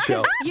Evanescence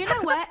show. You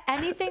know what?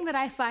 Anything that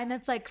I find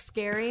that's like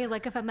scary,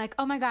 like if I'm like,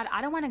 oh my God, I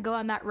don't want to go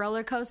on that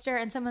roller coaster,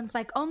 and someone's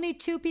like, only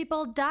 2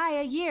 people die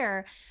a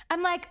year.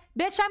 I'm like,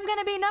 bitch, I'm going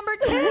to be number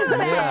 2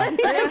 then.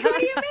 Like, what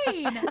do you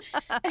mean?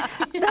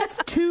 That's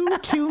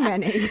too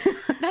many.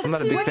 I'm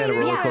not a big fan of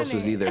roller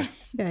coasters either.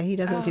 Yeah, he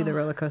doesn't do the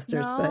roller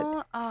coasters,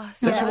 but why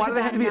do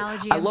they have to be?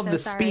 I love the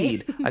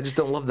speed. I just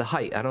don't love the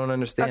height. I don't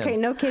understand. Okay,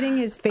 no kidding.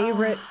 His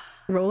favorite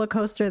roller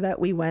coaster that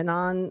we went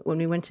on when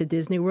we went to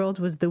Disney World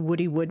was the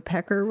Woody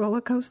Woodpecker roller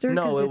coaster.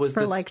 No, it was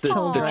for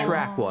children. the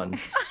track one.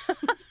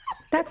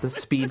 That's the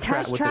speed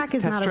track. Test track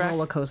is not a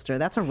roller coaster.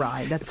 That's a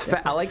ride. That's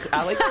I like.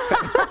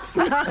 It's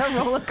not a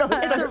roller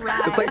coaster. It's a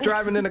ride. It's like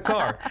driving in a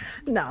car.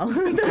 No,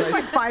 there's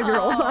like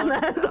 5-year-olds on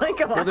that. Like,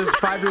 well, there's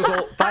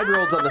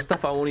 5-year-olds on the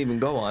stuff I won't even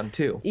go on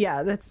too.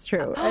 Yeah, that's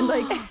true. And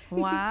like,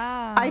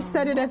 wow. I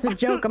said it as a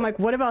joke. I'm like,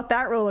 what about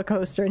that roller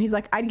coaster? And he's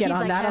like, I'd get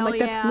on that. I'm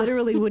like, that's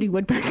literally Woody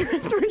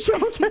Woodpecker's for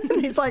children.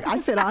 And he's like, I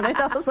fit on it.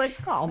 I was like,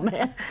 oh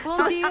man.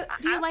 Well, do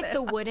you like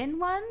the wooden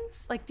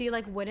ones? Like, do you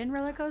like wooden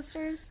roller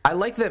coasters? I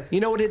like them.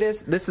 You know what it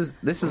is? This is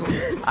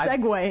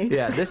segue.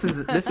 Yeah, this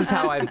is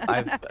how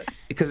I've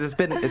because it's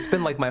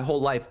been like my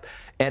whole life,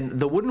 and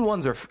the wooden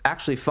ones are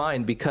actually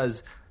fine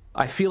because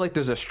I feel like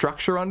there's a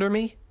structure under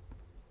me.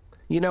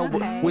 You know,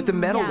 with the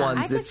metal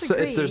ones,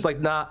 there's like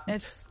not.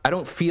 I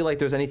don't feel like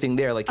there's anything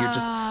there. Like you're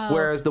just.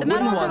 Whereas the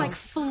wooden metal ones are like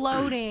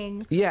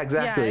floating. Yeah,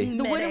 exactly. Yeah,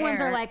 the wooden ones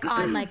are like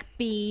on like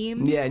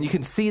beams. Yeah, and you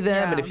can see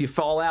them, and if you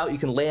fall out, you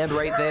can land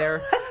right there.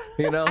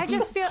 You know, I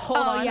just feel.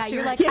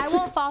 You're like, I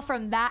won't fall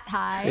from that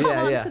high. Hold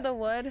on to the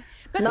wood,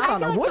 but not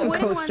on a wooden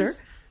coaster.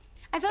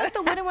 I feel like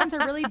the wooden ones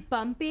are really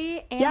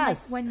bumpy, and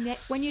like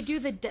when you do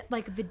the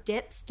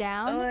dips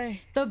down,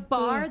 the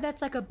bar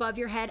that's like above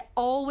your head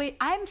always.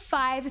 I'm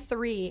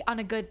 5'3" on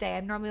a good day.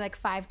 I'm normally like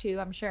 5'2".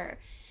 I'm sure.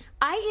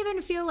 I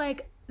even feel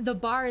like the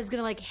bar is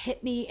gonna like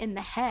hit me in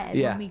the head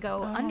when we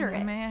go under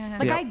it. Man.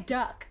 Like I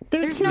duck.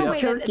 There's no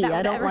jerky.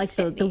 I don't like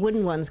the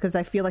wooden ones because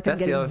I feel like I'm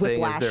getting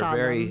whiplash on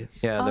them.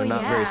 Yeah, they're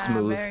not very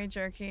smooth. Very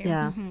jerky.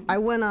 Yeah, I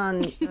went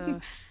on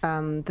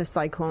the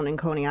Cyclone in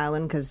Coney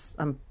Island because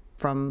I'm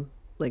from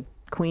like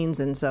Queens,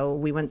 and so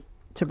we went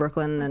to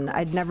Brooklyn, and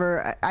I'd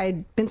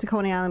been to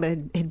Coney Island, but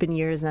it had been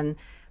years, and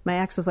my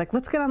ex was like,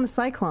 let's get on the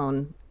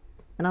Cyclone.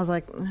 And I was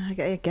like,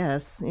 I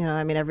guess,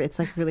 I mean, it's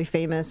like really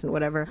famous and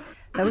whatever.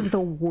 That was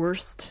the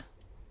worst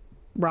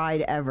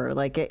ride ever.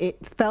 Like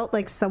it felt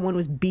like someone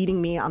was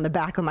beating me on the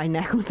back of my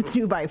neck with a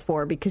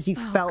 2x4 because you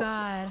felt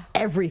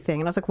everything.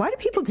 And I was like, why do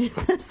people do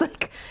this?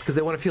 Like, because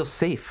they want to feel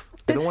safe.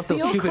 They don't want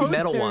those stupid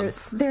metal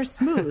ones. They're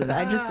smooth.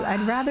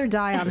 I'd rather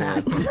die on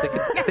that.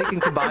 They can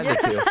combine the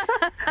two.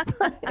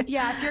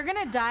 Yeah, if you're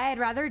gonna die, I'd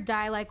rather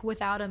die like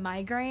without a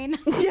migraine.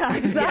 Yeah,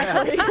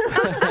 exactly.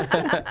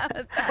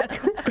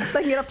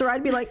 Like get off the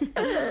ride and be like,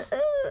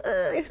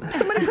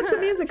 somebody put some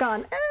music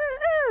on.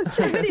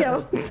 Stream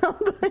video. So,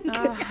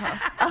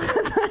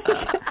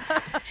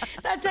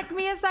 that took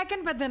me a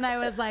second, but then I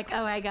was like,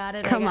 oh, I got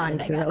it. Come on,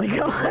 Kimberly.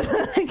 Come on.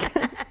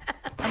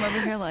 I'm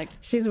over here like,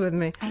 she's with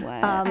me.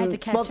 I had to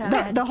catch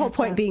up. The whole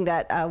point being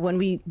that when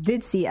we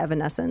did see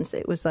Evanescence,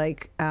 it was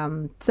like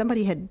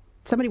somebody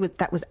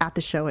that was at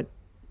the show had,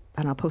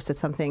 I don't know, posted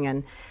something,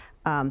 and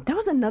that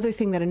was another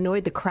thing that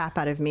annoyed the crap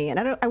out of me.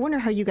 And I wonder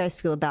how you guys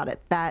feel about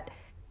it. That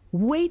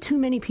way too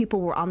many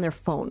people were on their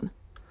phone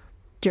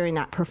during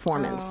that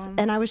performance,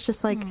 and I was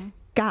just like,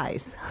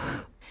 guys,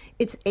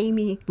 it's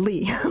Amy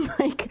Lee.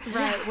 Like,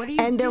 right? What are you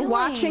and they're doing?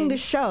 watching the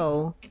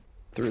show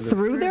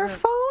through their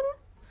phone.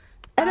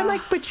 And I'm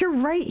like, but you're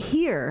right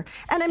here.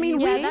 And I mean,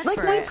 we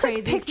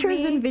took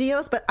pictures and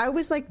videos, but I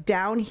was like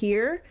down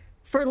here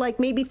for like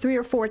maybe 3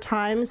 or 4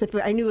 times if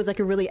I knew it was like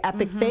a really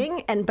epic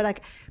thing. And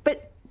but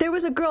there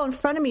was a girl in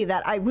front of me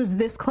that I was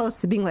this close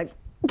to being like,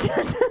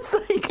 just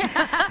like,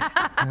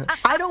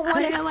 I don't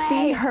want to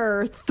see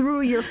her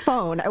through your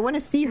phone. I want to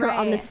see her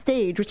on the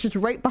stage, which is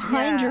right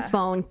behind your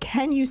phone.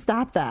 Can you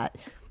stop that?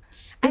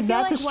 Does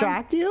that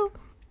distract you?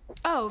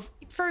 Oh,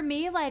 for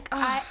me, like,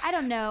 I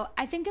don't know.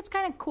 I think it's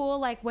kind of cool,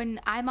 like, when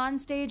I'm on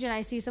stage and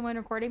I see someone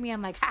recording me,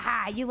 I'm like,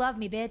 haha, you love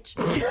me, bitch.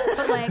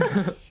 But,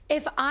 like,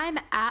 if I'm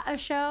at a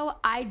show,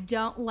 I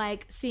don't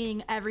like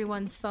seeing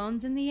everyone's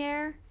phones in the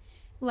air.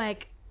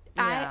 Like,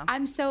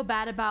 I'm so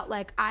bad about,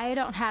 like, I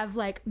don't have,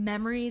 like,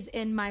 memories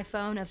in my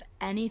phone of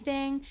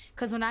anything.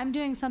 Because when I'm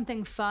doing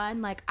something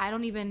fun, like, I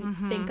don't even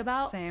think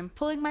about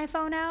pulling my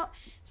phone out.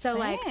 So,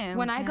 like,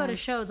 when I go to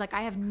shows, like,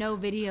 I have no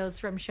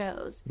videos from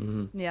shows.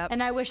 Yep.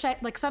 And I wish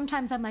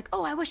sometimes I'm like,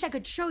 oh, I wish I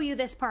could show you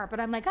this part. But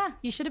I'm like,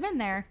 you should have been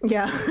there.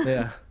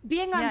 Yeah.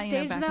 Being on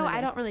stage, though,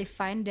 I don't really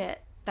find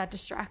it that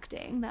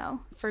distracting, though,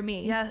 for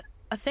me. Yeah.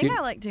 A thing I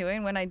like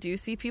doing when I do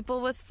see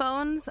people with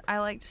phones, I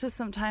like to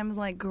sometimes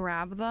like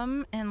grab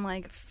them and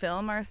like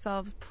film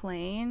ourselves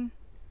playing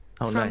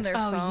from their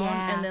phone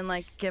and then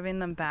like giving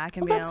them back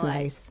and being that's like,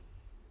 nice.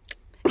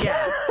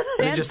 Yeah.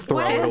 And just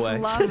throw it away.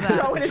 Love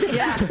that. Throw it in.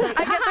 Yeah.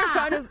 I get their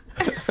phone as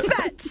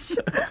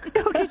fetch.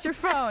 Go get your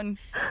phone.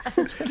 That's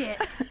what you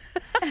get.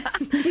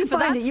 If you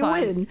find it, you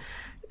win.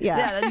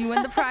 Yeah, then you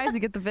win the prize,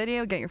 you get the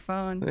video, get your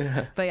phone.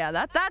 Yeah. But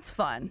yeah, that's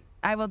fun.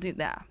 I will do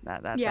that.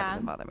 That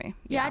doesn't bother me.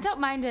 Yeah, I don't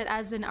mind it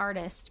as an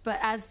artist, but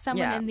as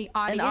someone in the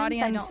audience,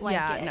 I don't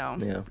like it.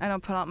 No. I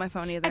don't put out my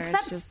phone either.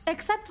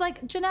 Except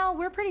like Janelle,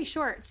 we're pretty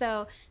short,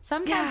 so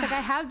sometimes like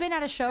I have been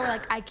at a show where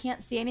like I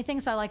can't see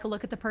anything, so I like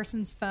look at the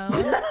person's phone.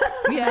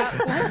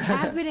 What's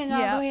happening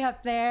all the way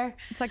up there?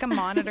 It's like a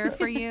monitor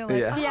for you.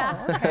 Like,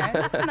 okay,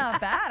 that's not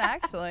bad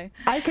actually.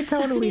 I could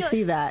totally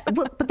see that.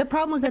 But the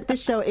problem was at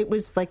this show, it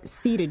was like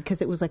seated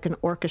because it was like an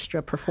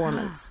orchestra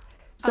performance.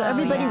 So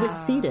everybody was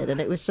seated, and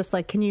it was just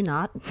like, can you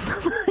not?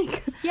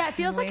 Yeah, it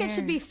feels like it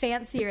should be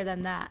fancier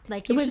than that.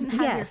 Like you shouldn't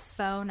have your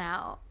phone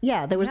out.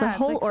 Yeah, there was a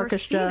whole like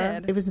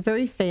orchestra. It was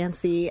very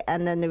fancy,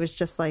 and then there was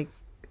just like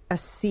a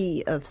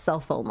sea of cell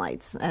phone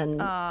lights, and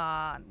no,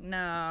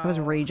 I was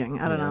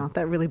raging. I don't know.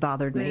 That really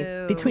bothered me.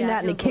 Boo. Between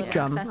that and the kick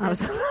drum, I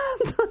was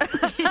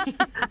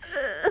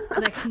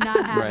like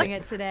not having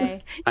it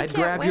today. I'd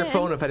grab your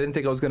phone if I didn't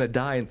think I was going to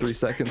die in 3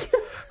 seconds.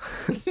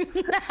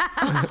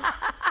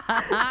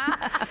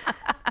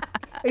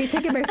 Are you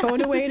taking my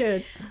phone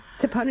away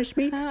to punish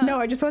me? No,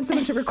 I just want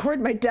someone to record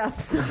my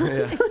death. So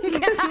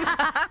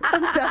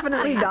I'm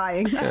definitely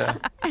dying. Yeah.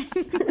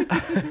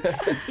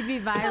 You'd be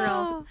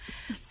viral.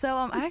 So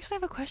I actually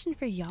have a question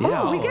for y'all.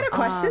 Oh, we get a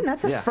question.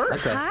 That's a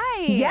first.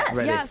 Hi. Yes.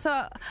 Ready. Yeah.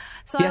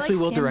 So yes, we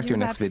will direct your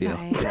next video.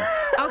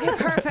 Okay,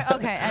 perfect.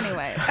 Okay.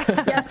 Anyway.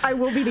 Yes, I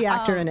will be the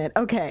actor in it.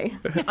 Okay.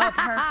 Oh,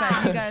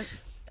 perfect. You guys,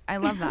 I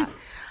love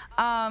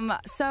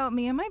that. So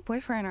me and my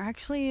boyfriend are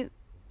actually,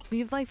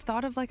 we've like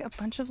thought of like a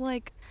bunch of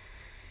like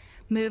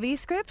movie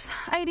scripts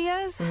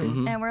ideas,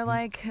 and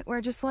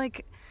we're just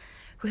like,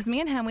 because me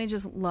and him, we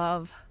just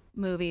love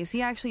movies.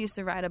 He actually used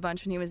to write a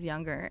bunch when he was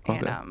younger,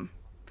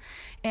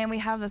 and we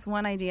have this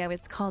one idea.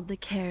 It's called The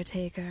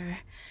Caretaker,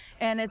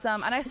 and it's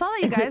and I saw that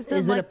you guys did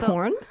is it a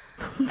porn?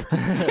 It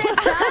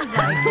sounds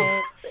like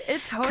it.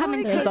 It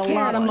totally. There's a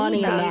lot of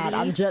money in that.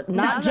 I'm just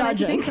not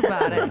judging. Think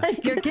about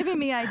it. You're giving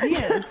me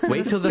ideas.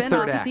 Wait till the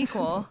third act.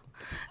 Sequel.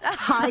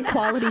 High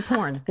quality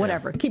porn.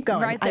 Whatever. Keep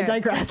going. Right there. I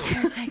digress.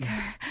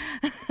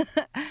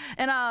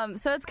 And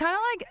so it's kind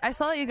of like, I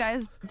saw that you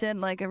guys did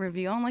like a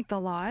review on like The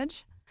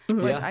Lodge.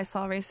 which I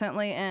saw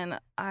recently, and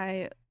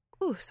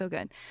so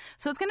good.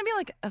 So it's gonna be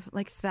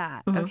like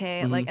that,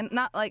 okay? Like, and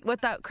not like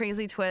with that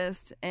crazy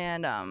twist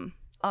and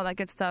all that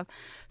good stuff.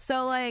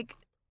 So like,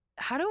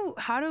 how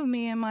do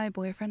me and my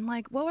boyfriend,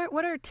 like,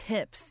 what are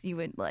tips you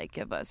would like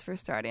give us for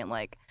starting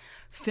like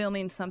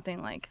filming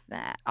something like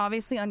that?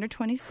 Obviously under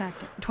 20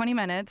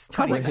 minutes.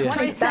 20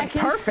 seconds. That's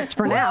perfect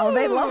for now.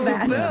 They love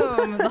that.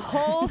 Boom, the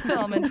whole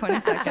film in 20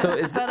 seconds. So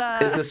is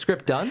the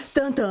script done?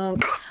 Dun dun.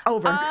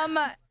 Over.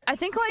 I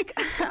think like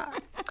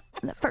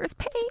the first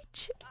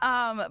page.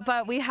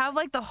 But we have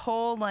like the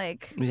whole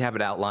like, You have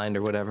it outlined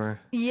or whatever.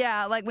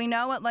 yeah, like we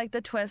know what like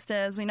the twist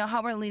is. We know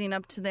how we're leading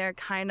up to there.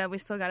 Kind of. We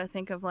still got to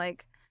think of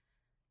like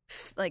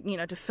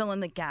to fill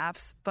in the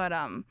gaps. But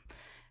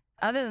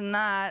other than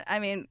that, I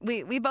mean,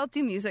 we both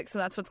do music, so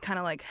that's what's kind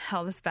of like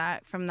held us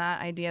back from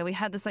that idea. We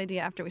had this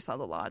idea after we saw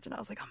The Lodge, and I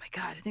was like, oh my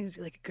God, I think this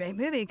would be like a great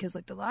movie because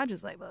like The Lodge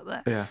is like blah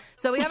blah. Yeah.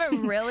 So we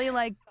haven't really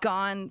like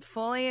gone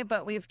fully,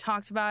 but we've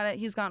talked about it.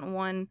 He's gotten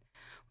one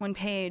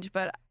page,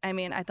 but I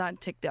mean, I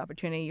thought take the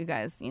opportunity, you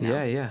guys,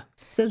 Yeah.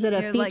 So is it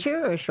a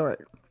feature or a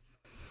short?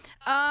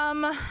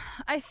 I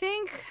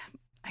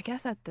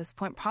guess at this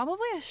point,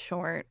 probably a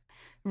short.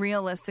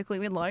 Realistically,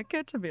 we'd like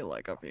it to be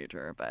like a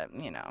feature, but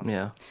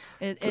Yeah.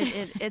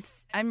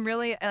 it's I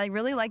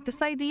really like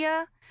this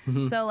idea.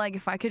 So like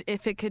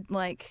if it could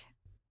like,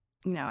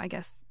 I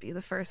guess be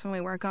the first one we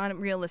work on,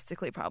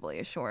 realistically probably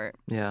a short.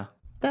 Yeah.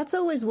 That's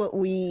always what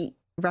we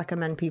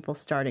recommend people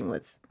starting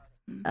with.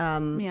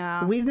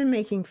 Yeah. We've been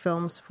making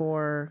films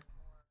for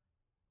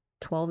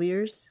 12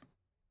 years,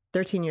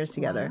 13 years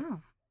together.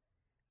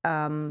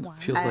 Wow.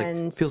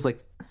 Feels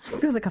like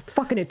Feels like a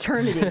fucking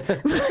eternity.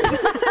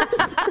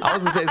 I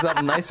was gonna say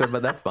something nicer,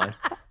 but that's fine.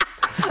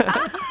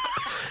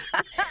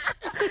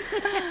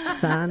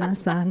 Sana,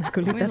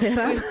 culita de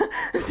rana.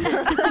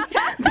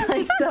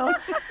 So,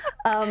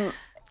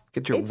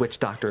 Get your witch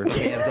doctor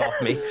hands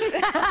off me.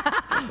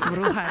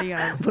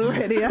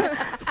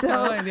 Brujeria.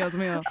 So, Ay, Dios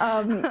mío.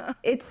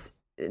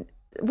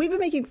 We've been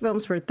making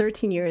films for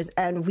 13 years,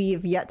 and we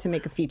have yet to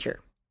make a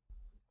feature.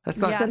 That's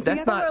not. Yeah,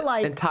 that's not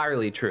like-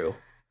 entirely true.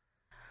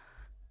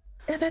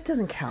 Yeah, that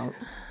doesn't count.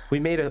 We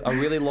made a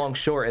really long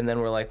short, and then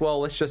we're like, well,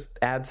 let's just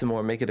add some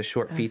more, make it a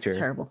short feature. It's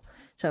terrible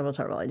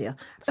idea.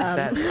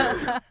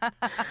 That-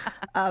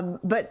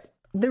 But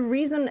the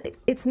reason,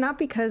 it's not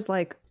because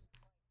like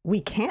we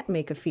can't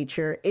make a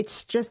feature.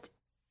 It's just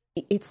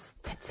it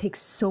takes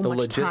so the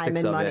much time logistics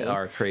and of money. it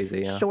are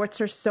crazy. Yeah.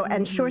 Shorts are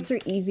shorts are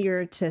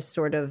easier to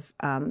sort of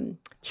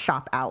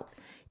shop out.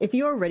 If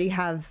you already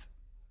have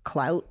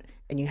clout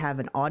and you have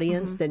an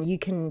audience, then you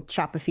can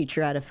chop a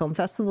feature at a film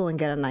festival and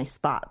get a nice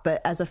spot.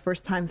 But as a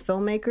first-time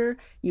filmmaker,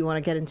 you want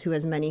to get into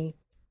as many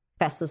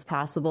fests as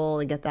possible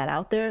and get that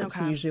out there.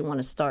 So you usually want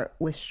to start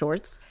with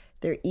shorts.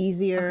 They're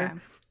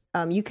easier.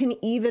 You can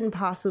even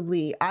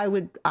possibly, I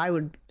would,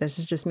 this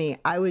is just me,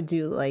 I would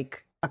do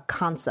like a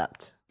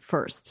concept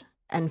first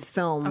and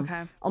film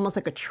almost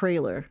like a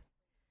trailer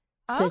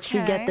so that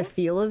you get the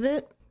feel of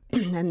it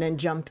and then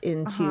jump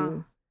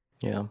into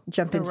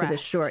the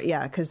short.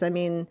 Yeah, because I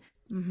mean,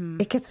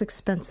 it gets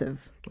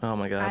expensive. Oh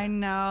my God. I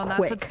know. That's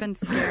what's been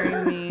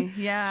scaring me.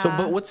 Yeah. So,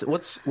 but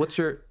what's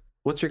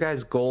your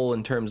guys' goal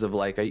in terms of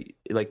like, do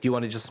you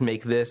want to just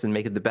make this and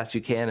make it the best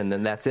you can and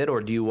then that's it, or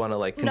do you want to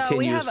like continue? No,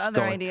 we have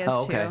other ideas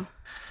okay. too.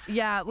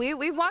 Yeah,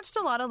 we've watched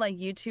a lot of like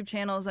YouTube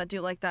channels that do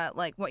like that,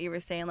 like what you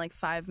were saying, like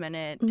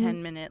 5-minute,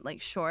 10-minute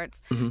like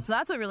shorts. So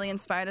that's what really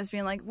inspired us,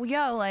 being like, well,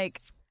 yo, like,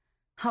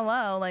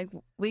 hello, like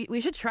we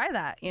should try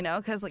that,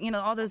 because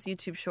all those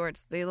YouTube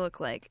shorts, they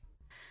look like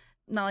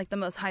not like the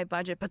most high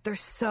budget, but they're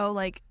so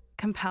like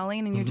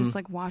compelling, and you're just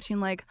like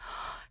watching like.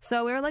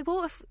 So we were like,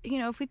 well, if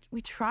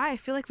we try, I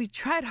feel like we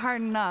tried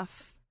hard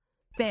enough,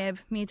 babe.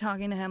 Me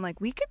talking to him,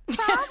 like we could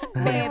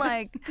probably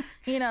like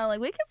we could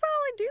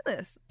probably do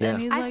this. Yeah.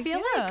 And he's I like,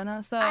 feel yeah, like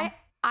no, so I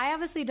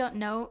obviously don't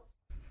know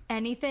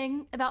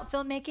anything about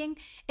filmmaking.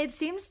 It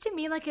seems to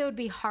me like it would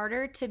be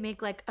harder to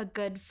make like a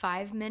good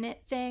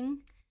 5-minute thing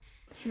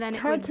than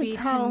it would be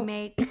to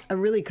make a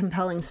really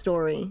compelling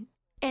story.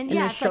 And in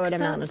a it's short like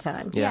amount of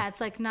time. Yeah, it's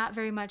like not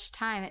very much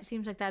time. It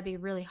seems like that'd be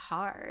really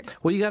hard.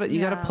 Well, you gotta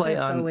play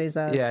That's on. always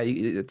us. Yeah,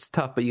 it's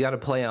tough, but you gotta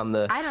play on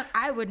the.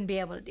 I wouldn't be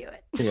able to do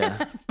it.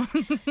 Yeah,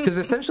 because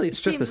essentially it's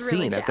just a Seems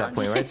really scene at that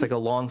point, right? It's like a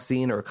long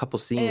scene or a couple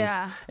scenes,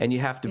 and you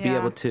have to be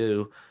able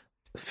to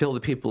fill the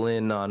people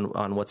in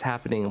on what's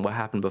happening and what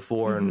happened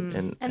before, and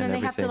then everything. they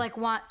have to like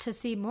want to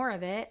see more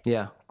of it.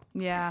 Yeah.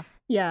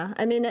 Yeah.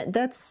 I mean,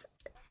 that's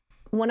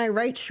when I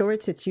write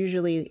shorts. It's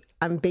usually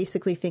I'm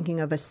basically thinking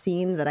of a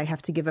scene that I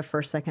have to give a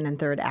first, second, and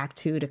third act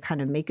to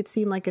kind of make it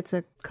seem like it's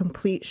a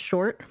complete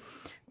short.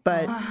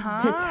 But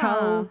to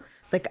tell,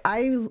 like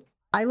I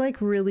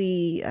like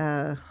really,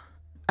 I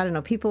don't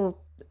know.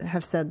 People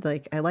have said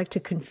like I like to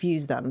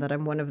confuse them, that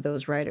I'm one of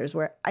those writers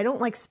where I don't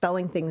like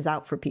spelling things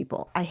out for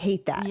people. I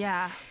hate that.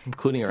 Yeah.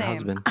 Including her Same.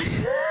 husband.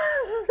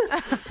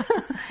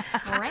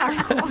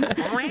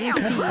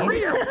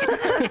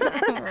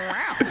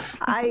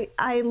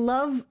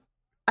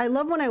 I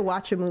love when I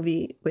watch a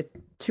movie with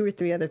 2 or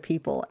 3 other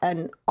people,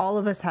 and all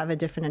of us have a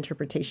different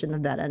interpretation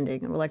of that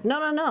ending. And we're like,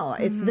 no,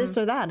 it's this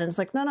or that. And it's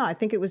like, no, I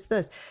think it was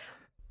this.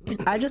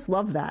 I just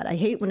love that. I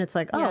hate when it's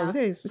like,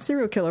 there's a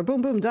serial killer,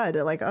 boom, boom, died.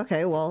 They're like,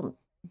 okay, well,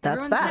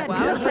 that's Everyone's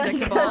that. dead. Wow,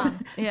 predictable.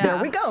 Yeah. There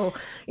we go.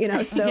 You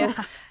know, so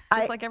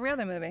Just like every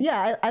other movie.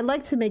 yeah, I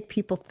like to make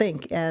people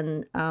think,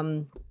 and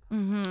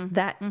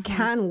that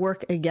can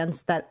work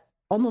against that.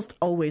 Almost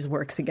always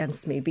works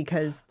against me,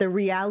 because the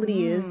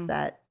reality is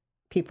that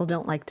people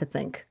don't like to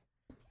think.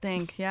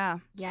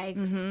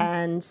 Yikes.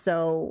 And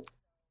so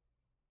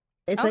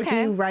it's like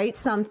you write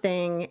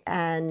something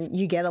and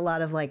you get a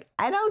lot of like,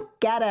 I don't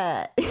get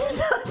it.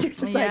 You're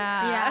just just like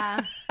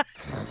that.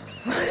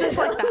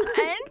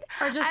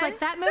 Or just like,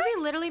 that movie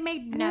literally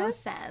made no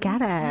sense.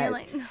 Get it. You're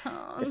like,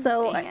 no,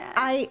 So dang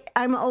it.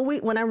 I'm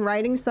always, when I'm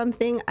writing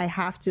something, I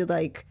have to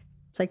like,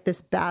 it's like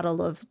this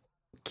battle of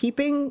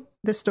keeping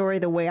the story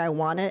the way I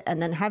want it,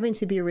 and then having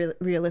to be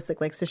realistic.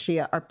 Like,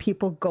 Sashia, are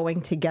people going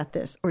to get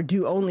this, or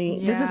does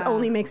this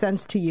only make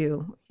sense to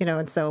you? You know,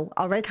 and so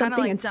I'll write Kinda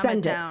something like and dumb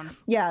send it it. down.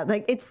 Yeah,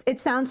 like it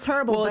sounds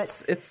terrible, Well,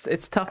 but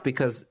it's tough,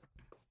 because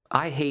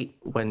I hate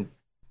when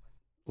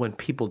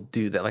people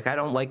do that. Like, I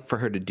don't like for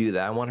her to do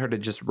that. I want her to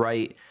just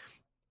write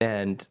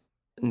and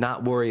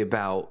not worry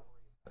about.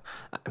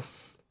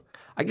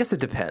 I guess it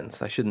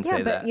depends. I shouldn't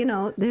say that. but you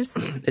know, there's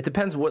It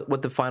depends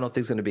what the final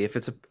thing's going to be. If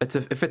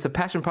it's a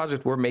passion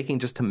project we're making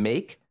just to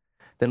make,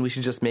 then we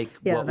should just make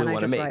what we then I want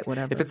to just make. write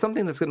whatever. If it's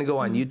something that's going to go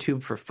on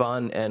YouTube for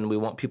fun and we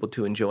want people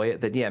to enjoy it,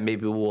 then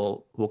maybe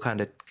we'll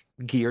kind of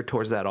gear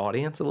towards that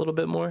audience a little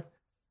bit more.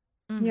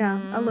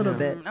 a little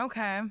bit.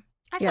 Okay.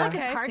 I feel like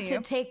it's Okay, I hard see to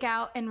you. take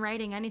out in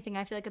writing anything.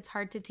 I feel like it's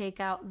hard to take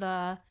out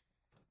the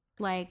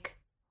Like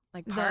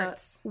the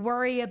parts.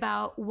 worry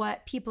about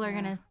what people are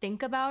going to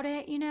think about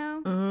it, you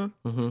know?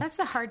 That's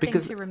a hard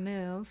Because- thing to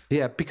remove.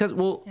 Yeah, because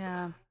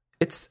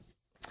it's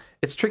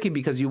tricky,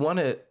 because you want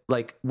to,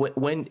 like,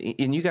 when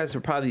and you guys are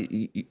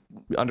probably you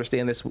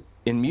understand this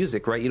in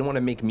music, right? You don't want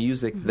to make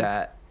music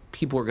that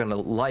people are going to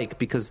like,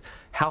 because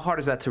how hard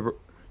is that to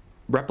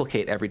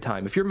replicate every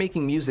time? If you're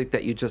making music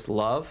that you just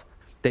love,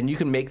 then you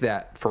can make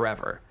that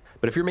forever.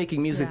 But if you're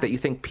making music that you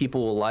think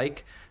people will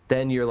like,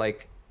 then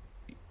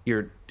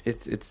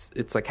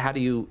it's like, how do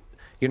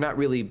you're not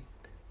really,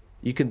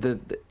 you can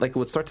like, it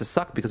would start to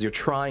suck because you're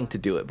trying to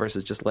do it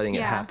versus just letting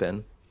it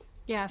happen.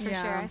 Yeah, for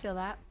sure. I feel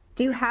that.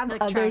 Do you have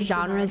Like, other trying too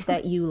genres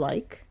hard. that you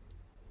like?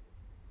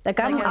 Like,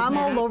 I'm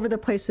all over the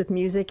place with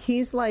music.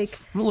 He's like,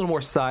 I'm a little more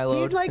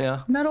siloed. he's like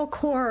yeah.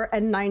 metalcore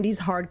and 90s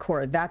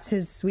hardcore. That's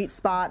his sweet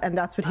spot, and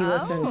that's what he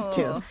listens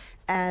to.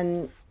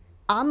 And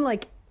I'm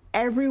like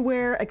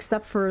everywhere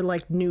except for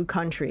like new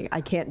country.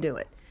 I can't do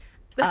it.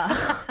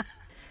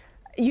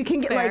 You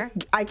can get Fair.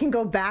 like, I can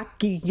go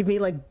back. You give me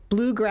like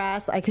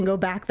bluegrass, I can go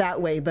back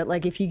that way. But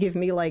like, if you give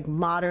me like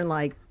modern,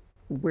 like,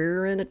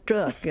 we're in a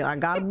truck and I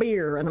got a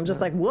beer, and I'm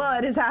just like,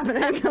 what is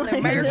happening? Like,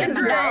 American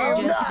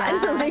oh, Just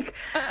God. that. Like,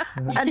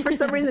 and for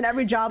some reason,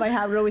 every job I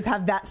had would always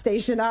have that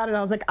station on, and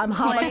I was like, I'm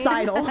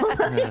homicidal.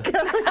 Like,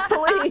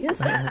 please.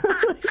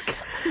 Like,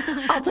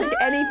 I'll take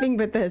anything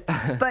but this.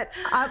 But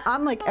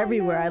I'm like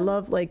everywhere. I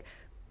love like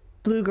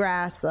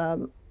bluegrass,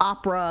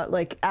 opera.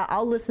 Like,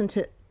 I'll listen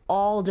to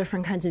all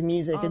different kinds of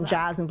music and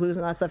jazz and blues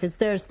and all that stuff. Is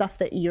there stuff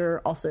that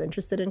you're also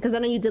interested in? Because I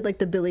know you did like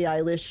the Billie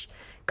Eilish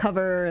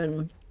cover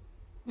and.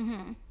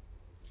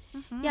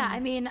 Yeah, I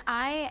mean,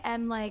 I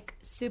am like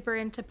super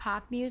into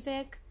pop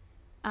music.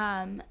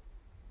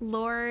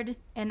 Lorde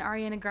and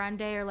Ariana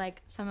Grande are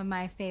like some of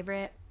my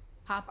favorite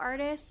pop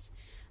artists.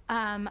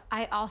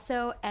 I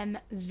also am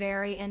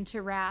very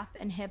into rap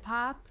and hip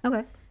hop.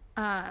 Okay.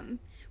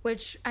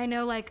 Which I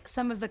know like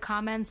some of the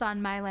comments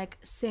on my like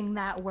Sing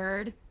That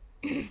Word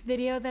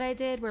video that I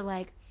did were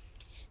like,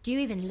 do you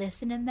even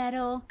listen to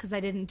metal? Because I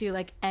didn't do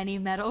like any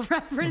metal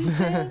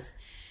references.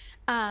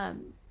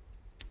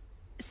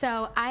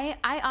 So I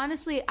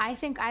honestly, I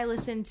think I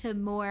listen to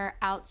more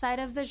outside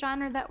of the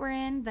genre that we're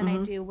in than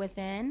I do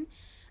within.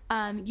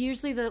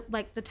 Usually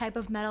the type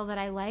of metal that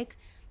I like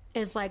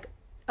is like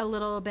a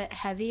little bit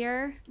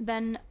heavier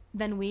than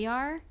we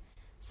are.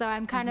 So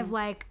I'm kind of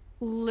like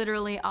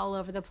literally all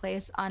over the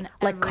place on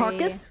Like every...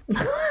 Carcass?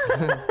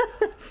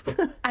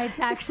 I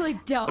actually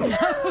don't know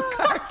who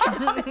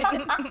Carcass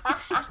is.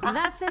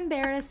 That's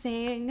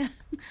embarrassing.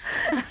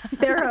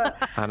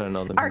 I don't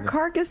know. Are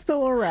Carcass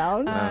still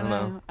around? I don't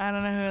know. I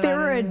don't know who They that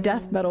were a is.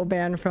 death metal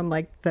band from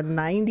like the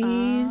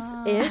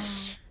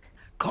 90s-ish.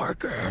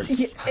 Carcass.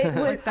 It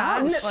was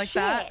Like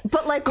that.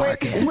 But like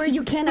where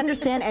you can't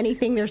understand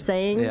anything they're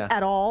saying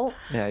at all.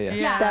 Yeah.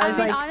 Yeah, That I was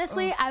mean, like-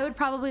 honestly, I would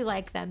probably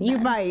like them. You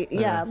then. might,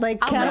 like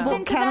I'll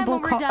listen to them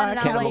when we're done and I'll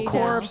let Cannibal you know.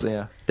 Corpse.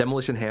 Yeah.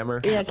 Demolition Hammer.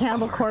 Yeah,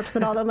 Cannibal Corpse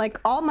and all them. Like,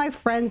 all my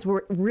friends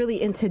were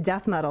really into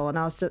death metal, and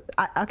I was just,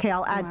 okay,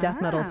 I'll add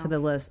death metal to the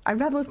list.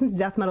 I'd rather listen to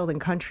death metal than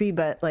country,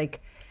 but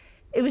like,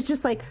 it was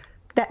just like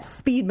that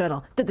speed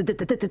metal.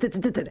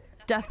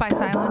 Death by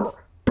Silence.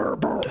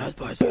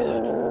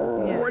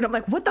 And I'm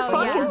like, what the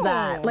fuck is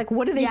that? Like,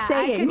 what are they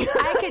saying?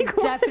 I could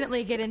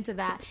definitely get into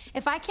that.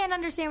 If I can't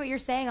understand what you're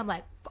saying, I'm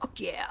like, fuck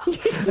yeah.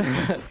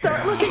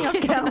 Start looking up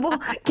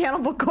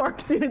Cannibal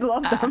Corpse. You'd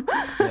love them.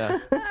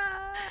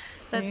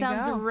 That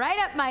sounds right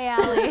up my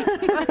alley.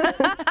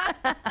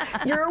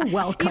 You're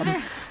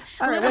welcome.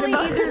 Literally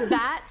either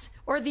that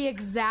or the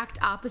exact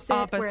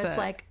opposite. Where it's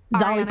like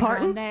Dolly Ariana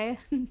Parton. Grande.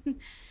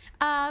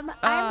 I'm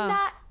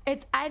not.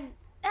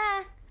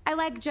 I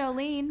like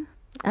Jolene.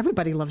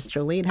 Everybody loves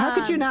Jolene. How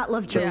could you not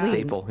love Jolene?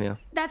 Staple, yeah.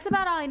 That's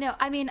about all I know.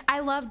 I mean, I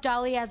love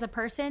Dolly as a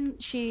person.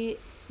 She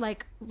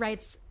like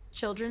writes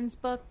children's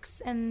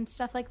books and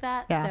stuff like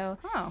that. Yeah. So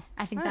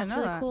I think that's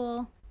really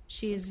cool.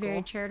 She's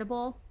very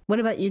charitable. What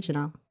about you,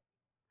 Janelle?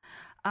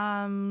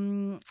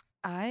 I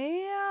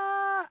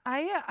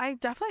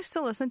definitely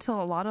still listen to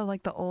a lot of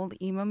like the old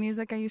emo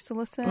music I used to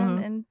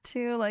listen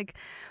into. Like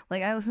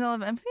I listen to a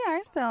lot of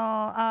MCR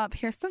still.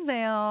 Pierce the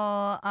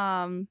Veil.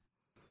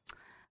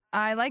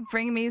 I like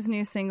Bring Me's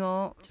new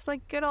single, just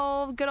like good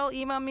old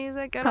emo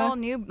music, good old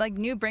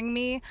new Bring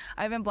Me.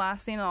 I've been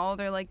blasting all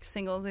their like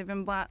singles they've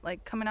been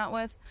coming out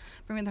with,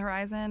 Bring Me the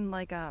Horizon,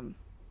 like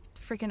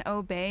freaking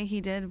Obey they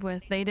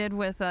did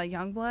with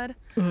Youngblood.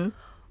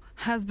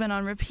 Has been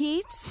on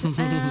repeat.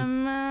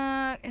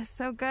 It's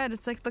so good.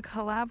 It's like the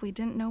collab we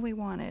didn't know we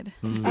wanted.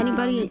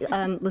 Anybody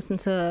listen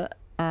to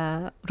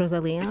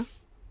Rosalia?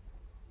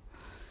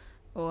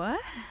 What?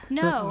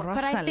 No,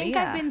 but I think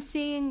I've been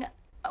seeing.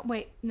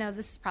 Wait, no,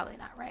 this is probably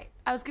not right.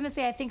 I was gonna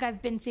say I think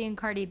I've been seeing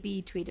Cardi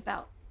B tweet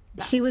about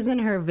that. She was in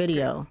her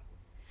video.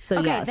 So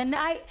okay,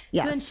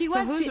 yes. then she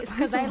was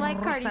because I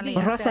like Cardi B.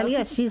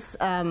 Rosalia, she's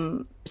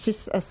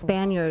a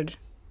Spaniard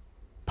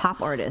pop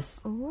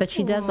artist, but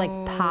she does like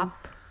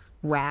pop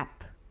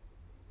rap.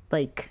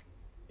 Like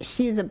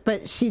she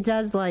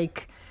does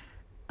like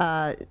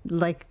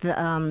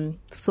the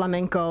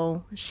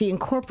flamenco. She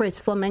incorporates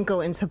flamenco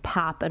into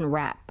pop and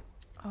rap.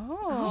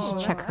 Oh,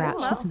 check her out.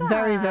 She's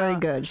very, very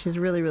good. She's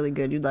really, really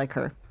good. You'd like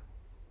her.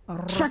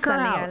 Check her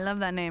out. I love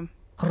that name.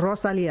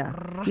 Rosalia.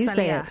 You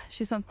say it.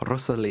 She's on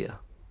Rosalia.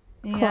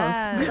 Close.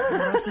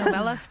 Yes.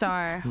 Novella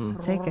star.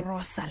 Take it.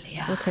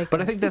 Rosalia. We'll take But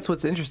it. I think that's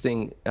what's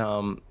interesting,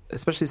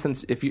 especially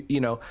since if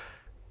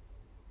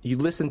you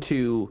listen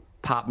to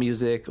pop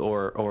music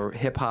or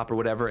hip hop or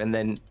whatever, and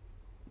then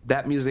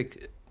that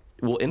music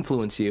will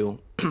influence you,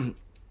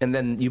 and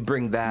then you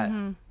bring that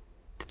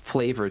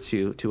flavor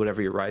to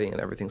whatever you're writing and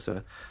everything.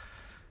 So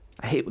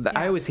I hate that.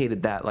 I always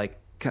hated that. Like,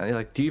 kind of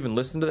like, do you even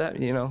listen to that?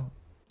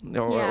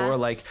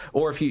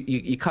 Or if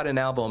you cut an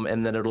album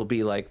and then it'll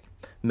be like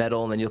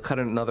metal, and then you'll cut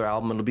another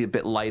album and it'll be a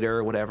bit lighter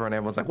or whatever, and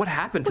everyone's like, what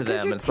happened to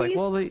them? And it's like,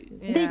 well, they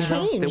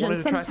change, and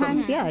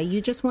sometimes you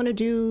just want to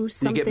do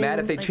something. You get mad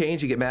if they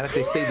change, you get mad if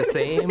they stay the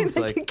same. It's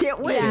like you can't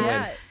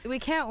win. We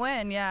can't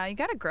win. Yeah, you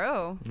gotta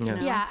grow.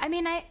 Yeah, I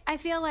mean, I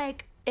feel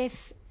like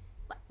if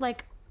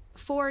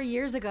 4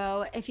 years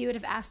ago, if you would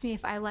have asked me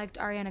if I liked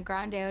Ariana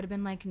Grande, I would have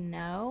been like,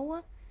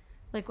 no.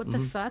 Like, what the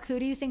fuck? Who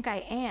do you think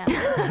I am?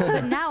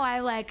 But now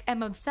I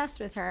am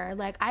obsessed with her.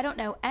 Like, I don't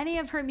know any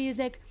of her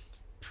music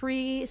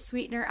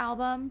pre-Sweetener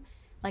album.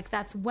 Like,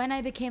 that's when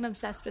I became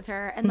obsessed with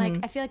her. And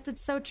I feel like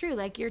that's so true.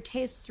 Like, your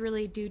tastes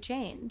really do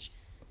change.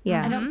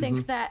 Yeah. I don't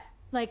think that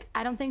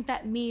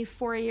me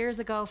 4 years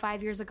ago,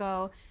 5 years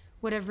ago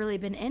would have really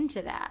been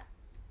into that.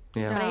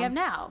 Yeah. But I am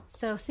now.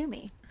 So sue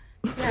me.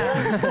 Yeah.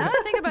 Now that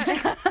I think about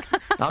it,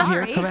 I'm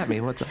here. Come at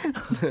me. What's up?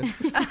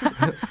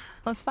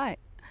 let's fight.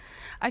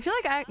 I feel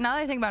like now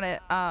that I think about it,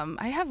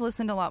 I have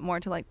listened a lot more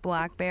to like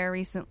Black Bear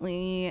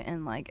recently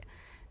and like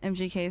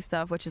MGK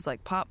stuff, which is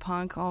like pop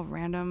punk, all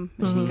random,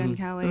 Machine Gun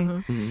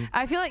Kelly.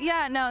 I feel like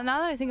now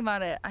that I think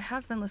about it, I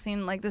have been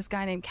listening like this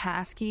guy named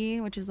Kasky,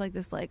 which is like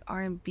this like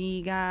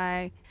R&B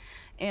guy,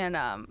 and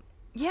I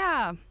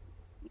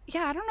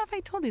don't know if I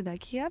told you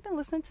that, Kia. I've been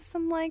listening to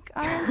some like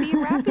R&B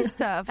rappy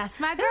stuff. That's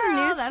my girl. This is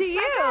news That's to my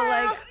you. girl.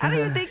 Like, I don't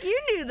even think you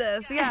knew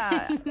this.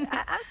 Yeah, I'm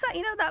not,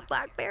 that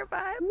Black Bear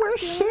vibe. We're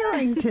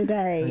sharing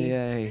today.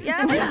 Yay.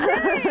 Yeah,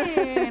 we're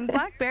sharing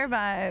Black Bear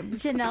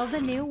vibes. Janelle's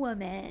a new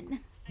woman.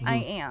 I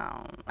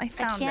am. I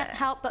found it. I can't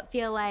help but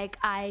feel like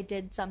I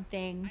did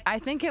something. I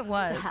think it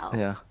was. To help.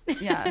 Yeah.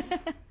 Yes.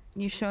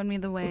 You showed me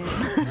the way.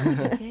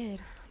 I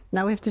did.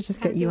 Now we have to just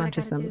get you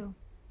onto some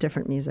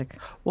different music.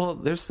 Well,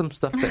 there's some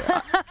stuff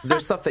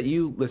that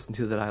you listen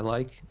to that I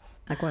like.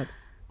 Like what?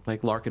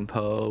 Like Larkin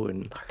Poe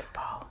and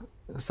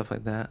stuff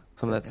like that.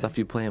 Some of that stuff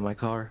you play in my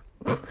car.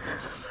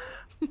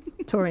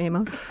 Tori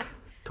Amos.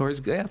 Tori's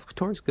good. Yeah,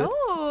 Tori's good.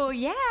 Oh,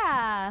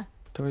 yeah.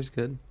 Tori's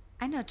good.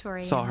 I know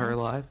Tori Saw Amos. her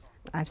live.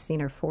 I've seen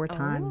her 4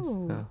 times.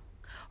 Yeah.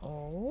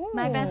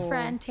 My best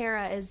friend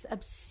Tara is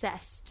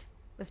obsessed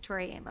with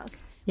Tori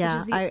Amos.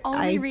 Yeah, which is the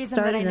only reason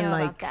that I know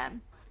about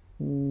them.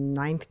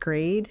 9th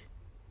grade,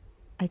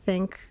 I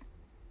think,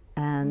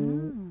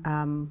 and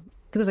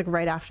it was like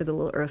right after the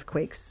Little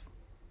Earthquakes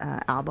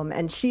album,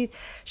 and she's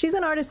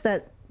an artist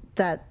that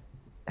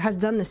has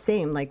done the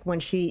same. Like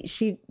when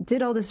she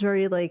did all this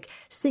very like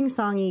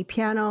sing-songy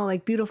piano,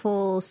 like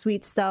beautiful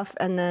sweet stuff,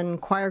 and then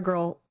Choir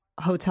Girl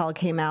Hotel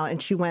came out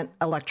and she went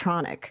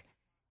electronic,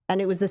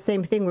 it was the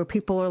same thing where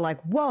people are like,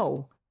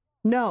 whoa,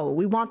 no,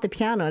 we want the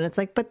piano. And it's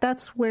like, but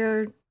that's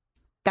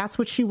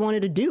what she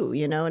wanted to do,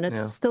 you know, and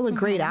it's still a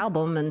great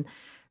album. And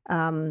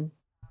I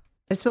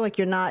just feel like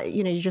you're not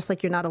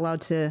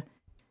allowed to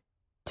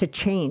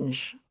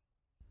change.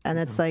 And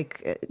it's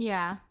like,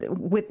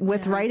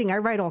 with writing, I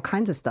write all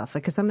kinds of stuff.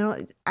 Like, cause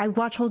I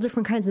watch all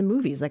different kinds of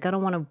movies. Like, I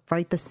don't want to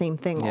write the same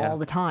thing all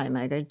the time.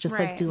 Like, I just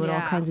like doing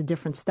all kinds of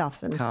different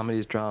stuff. And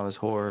comedies, dramas,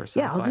 horror.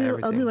 I'll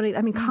do anything.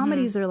 I mean,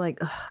 comedies are like,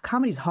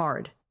 comedy's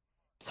hard.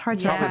 It's hard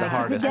to write.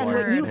 Because again,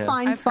 what you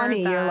find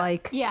funny, you're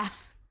like,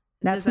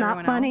 that's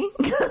not funny.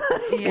 Well,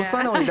 it's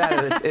not only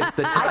that; it's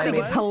the timing. I think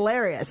it's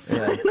hilarious.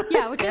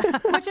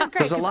 Which is great.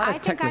 There's a lot of I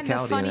think I'm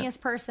the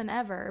funniest person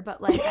ever,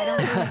 but like I don't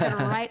think I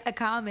could write a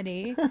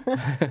comedy.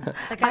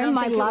 Like, I'm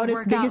my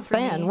loudest, biggest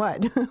fan.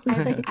 What?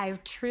 I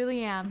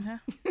truly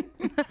am.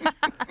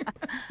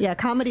 Yeah,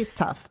 comedy's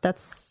tough.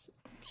 That's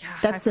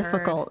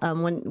difficult.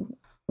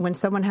 When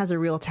someone has a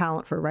real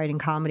talent for writing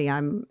comedy,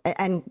 and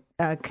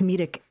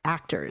comedic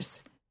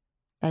actors,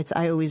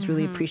 I always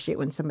really appreciate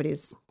when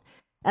somebody's.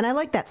 And I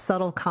like that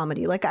subtle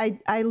comedy. Like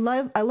I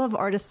love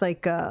artists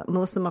like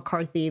Melissa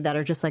McCarthy that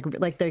are just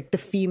like the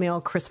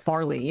female Chris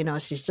Farley. You know,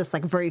 she's just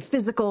like very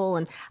physical,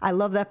 and I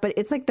love that. But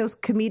it's like those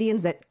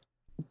comedians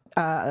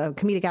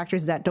comedic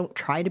actors that don't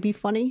try to be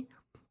funny;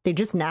 they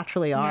just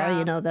naturally are.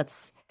 You know,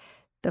 that's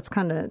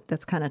kind of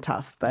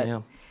tough. But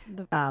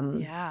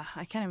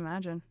I can't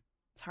imagine.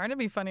 It's hard to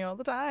be funny all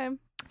the time.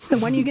 So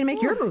when are you gonna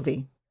make your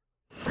movie?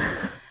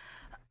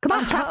 Come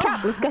on,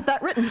 chop. Let's get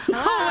that written.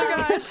 Oh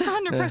my gosh,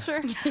 under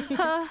pressure.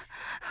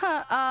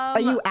 Are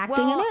you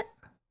acting in it?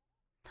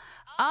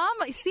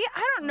 See,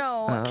 I don't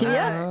know.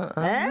 Kia?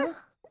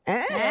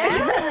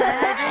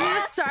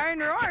 You're starting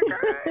to rock.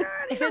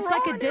 If it's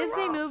like a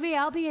Disney movie,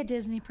 I'll be a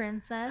Disney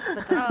princess,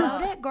 but that's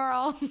not it,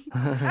 girl.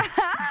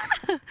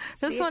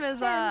 This one is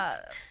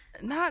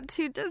not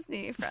too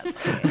Disney friendly.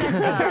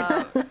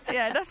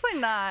 Yeah,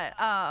 definitely not.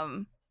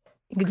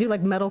 You could do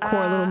like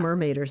metalcore Little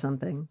Mermaid or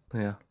something.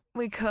 Yeah.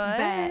 We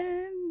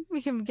could.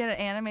 We can get it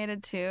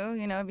animated too.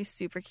 You know, it'd be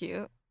super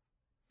cute.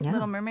 Yeah.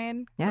 Little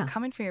Mermaid. Yeah. We're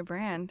coming for your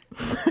brand.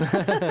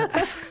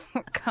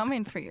 We're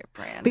coming for your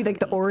brand. Be like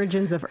the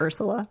origins of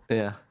Ursula.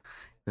 Yeah.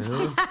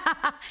 That'd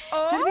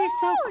be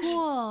so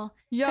cool.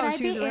 Yo,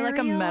 she was really like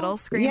a metal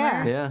screamer.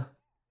 Yeah.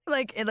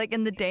 Like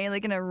in the day,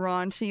 like in a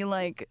raunchy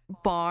like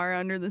bar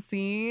under the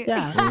sea.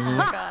 Yeah. Oh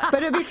my God.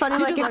 But it'd be funny,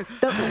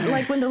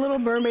 like when the Little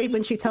Mermaid,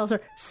 when she tells her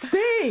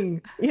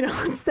sing, you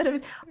know, instead of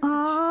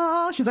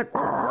she's like,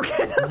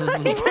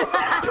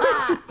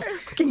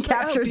 fucking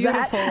captures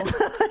that.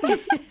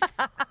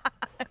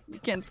 You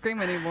can't scream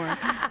anymore.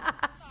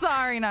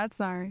 Sorry, not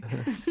sorry.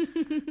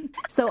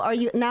 So are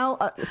you now?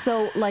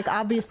 So like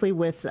obviously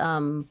with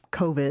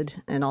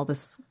COVID and all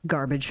this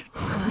garbage,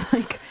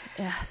 like.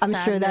 Yeah, I'm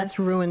sure that's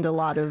ruined a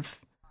lot of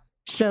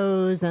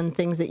shows and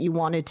things that you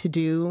wanted to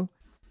do.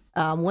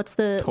 What's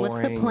the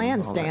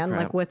plan, Stan?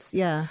 Like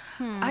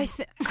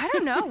I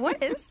don't know.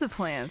 What is the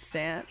plan,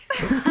 Stan?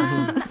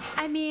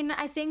 I mean,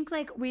 I think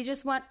like we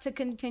just want to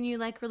continue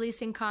like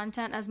releasing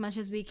content as much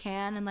as we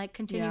can and like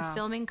continue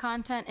filming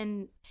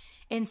content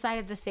inside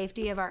of the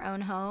safety of our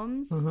own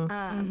homes.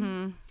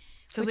 Because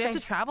we have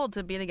to travel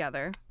to be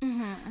together.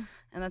 And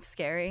that's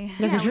scary.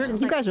 Yeah,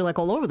 because you guys are like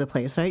all over the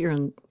place, right? You're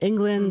in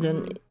England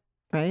and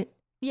right?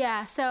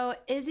 Yeah. So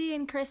Izzy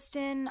and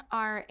Kristen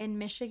are in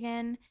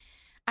Michigan.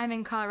 I'm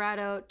in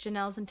Colorado.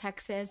 Janelle's in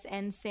Texas,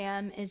 and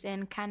Sam is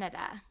in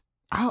Canada.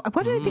 Oh,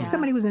 why did I think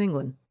somebody was in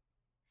England?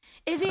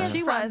 Izzy is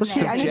from there.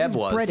 I know she's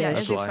British. Yeah,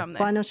 Izzy's from there.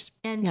 Well, I know she's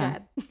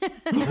Jeb.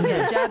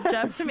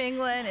 Jeb's from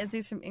England.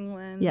 Izzy's from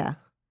England. Yeah.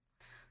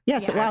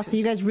 Yes. Yeah, wow. So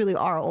you guys really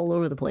are all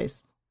over the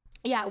place.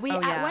 Yeah.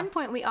 At one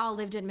point we all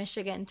lived in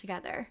Michigan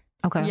together.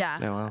 Okay. Yeah.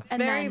 Wow.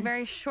 And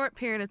very short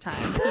period of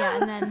time.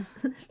 Yeah,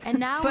 and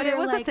now but it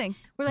was like, a thing.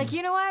 We're like,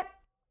 you know what?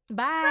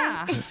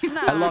 Bye.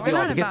 No, I love you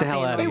all to get the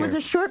hell out of here. It was a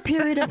short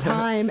period of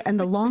time and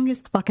the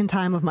longest fucking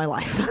time of my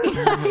life.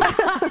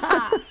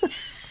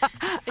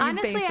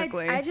 Honestly,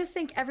 I just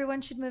think everyone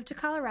should move to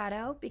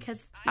Colorado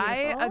because it's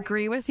beautiful. I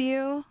agree with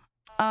you.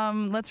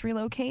 Let's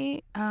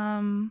relocate.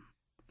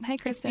 Hey,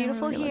 Kristen. It's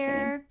beautiful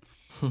here.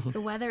 The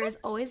weather is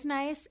always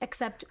nice,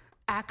 except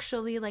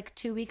actually like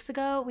 2 weeks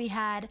ago we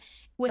had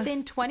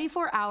within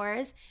 24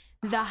 hours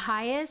the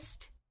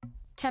highest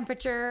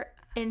temperature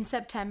in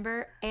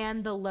September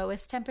and the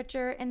lowest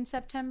temperature in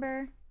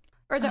September,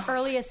 or the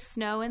earliest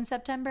snow in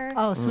September.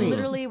 Oh, sweet.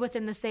 Literally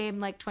within the same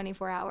like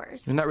 24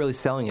 hours. You're not really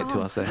selling it to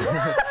us.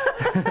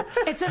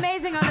 It's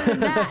amazing other than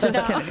that.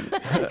 Just kidding.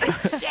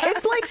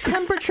 It's like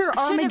temperature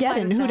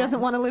Armageddon. Who doesn't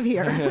want to live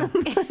here?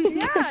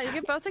 Yeah, you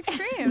get both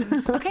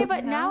extremes. Okay,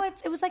 but now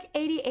it was like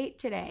 88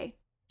 today.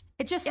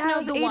 It just snowed it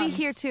was the 80 once.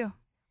 here too.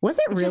 Was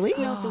it really? It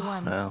just snowed the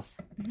once. Wow.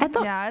 I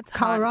thought it's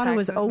Colorado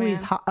was Texas,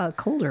 always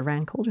colder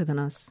than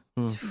us.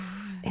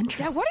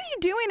 Interesting. Yeah, what are you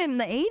doing in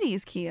the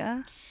 80s,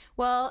 Kia?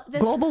 Well,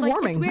 this global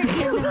warming. It's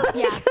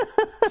weird.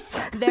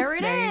 There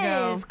it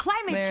there is.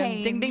 Climate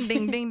change. Ding, ding,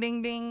 ding, ding,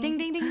 ding, ding. Ding,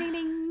 ding, ding, ding,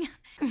 ding.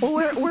 Well,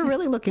 we're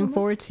really looking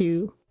forward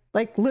to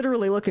like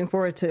literally looking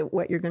forward to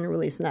what you're going to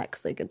release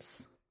next. Like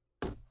it's.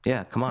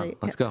 Yeah, come on,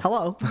 let's go.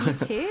 Hello. Me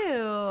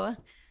too.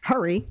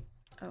 Hurry.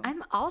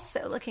 I'm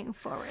also looking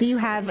forward. Do you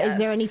have? Is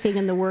there anything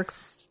in the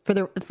works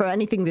for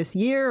anything this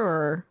year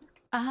or?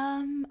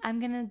 I'm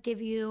gonna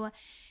give you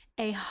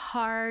a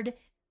hard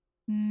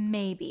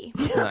maybe,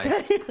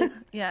 Nice,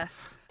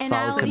 Yes. and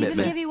Solid I'll commitment.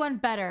 even give you one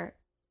better.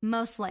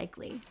 Most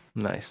likely.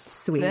 nice.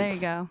 Sweet. There you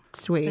go.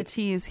 Sweet. The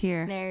tea is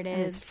here. There it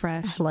and it's is.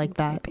 fresh. I like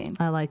that. Piping.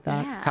 I like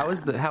that. Yeah. How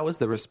is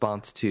the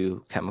response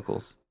to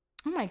chemicals?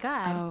 Oh my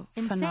god. Oh,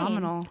 Insane.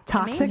 phenomenal.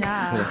 Toxic. Amazing.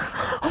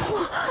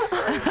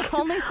 Yeah.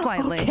 Only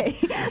slightly. Okay.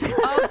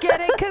 Oh, get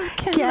it? Cause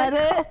Get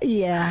it?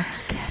 Yeah.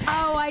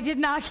 Oh, I did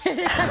not get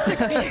it. That took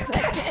me a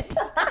second.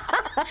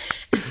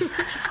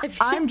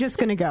 I'm just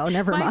gonna go.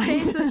 Never My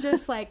mind. face was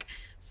just like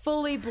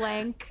fully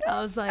blank.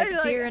 I was like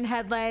deer in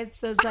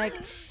headlights. I was like,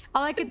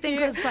 all I could think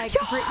was like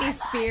Britney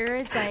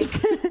Spears, like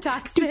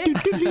toxic.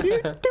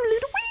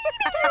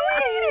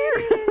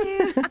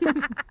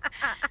 I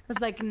was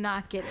like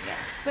not getting it,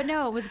 but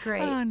no, it was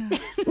great. Oh no.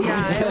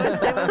 Yeah,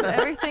 it was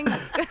everything.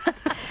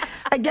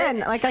 Again,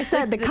 like I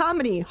said, the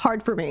comedy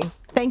hard for me.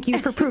 Thank you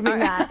for proving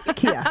that,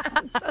 Kia.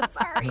 So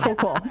sorry.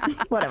 Cool.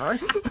 Whatever.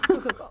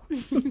 Cool.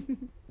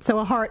 So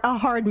a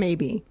hard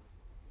maybe.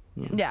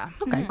 Yeah.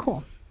 Okay,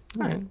 cool.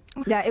 All right.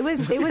 Yeah, it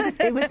was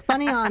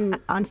funny on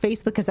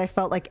Facebook because I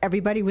felt like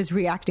everybody was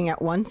reacting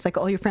at once. Like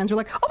all your friends were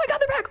like, "Oh my god,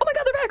 they're back! Oh my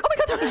god, they're back! Oh my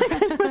god, they're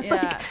back!" It was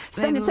like,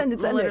 send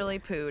it. Literally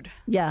pooed.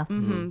 Yeah,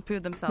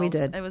 Pooed themselves. We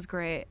did. It was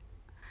great.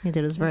 you did.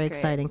 It was very great.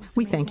 exciting. It's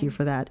We thank amazing. you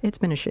for that. It's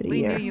been a shitty We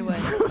year. knew you would.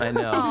 I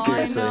know, Oh,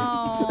 seriously. I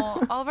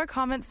know. All of our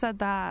comments said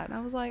that. I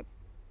was like,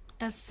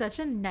 That's such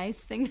a nice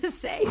thing to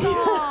say.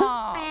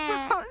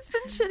 oh, it's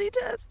been shitty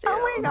to us too. Oh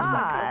my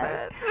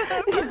god.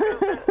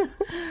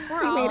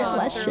 We're You made it all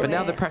less through shitty. But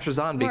now it. the pressure's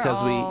on We're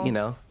because all- we, you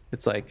know,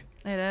 it's like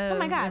It is. Oh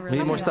my God. It we really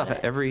need more me is. stuff about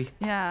at it. every.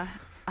 Yeah,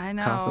 I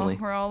know. Constantly.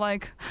 We're all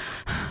like,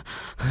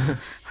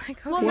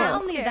 like Well, okay, not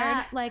I'm only scared.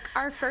 that, like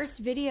our first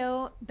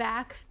video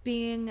back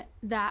being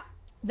that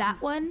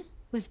one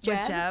with Jeb.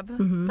 With Jeb.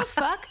 The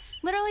fuck?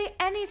 Literally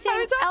anything How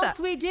did else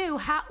that? we do,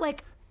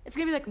 like it's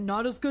gonna be like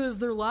not as good as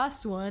their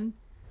last one.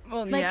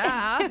 Well, Like,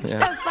 yeah, the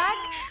fuck?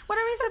 What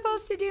are we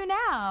supposed to do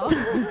now?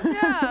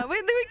 yeah.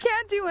 We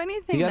can't do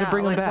anything. You got to now.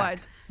 bring them like, back.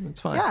 It's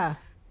fine. Yeah.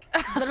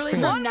 Literally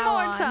from What? now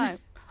One on. more time.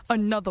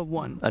 Another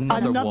one.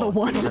 Another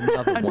one.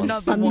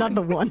 Another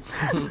Another one.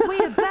 We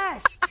the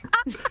best.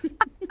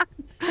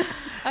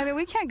 I mean,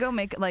 we can't go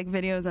make like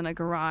videos in a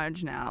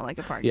garage now, like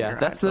a parking Yeah, garage.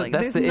 that's the like,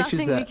 that's there's the issues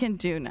nothing that we can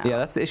do now. Yeah,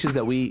 that's the issues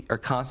that we are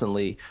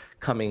constantly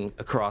coming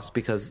across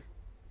because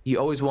you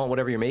always want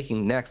whatever you're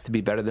making next to be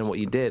better than what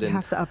you did. And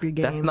have to up your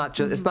That's game. not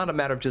just. It's not a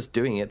matter of just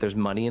doing it. There's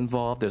money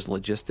involved. There's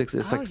logistics.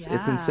 It's Oh, like it's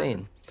yeah.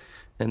 insane.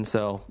 And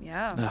so,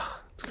 Yeah.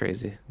 it's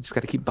crazy. You just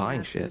got to keep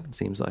buying shit. It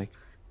seems like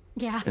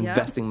Yeah.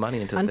 investing money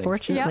into things.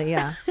 Unfortunately,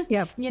 yeah.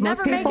 You Most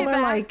never make people it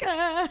are back.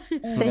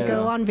 like, they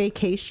go on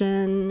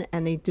vacation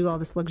and they do all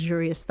this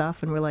luxurious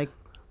stuff, and we're like,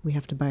 we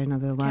have to buy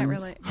another Can't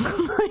lens. relate.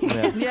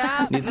 Yeah.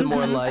 Yeah. Need some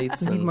more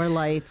lights. Need And, more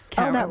lights.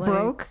 Can't that relate.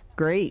 broke.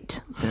 Great.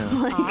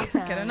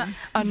 Awesome.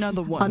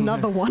 Another one.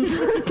 Another one.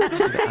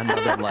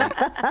 another light.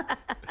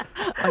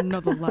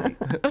 Another light.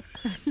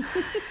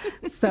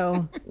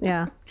 So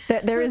yeah,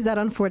 there is that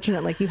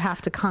unfortunate, like you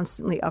have to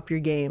constantly up your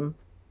game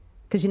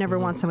because you never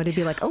want somebody to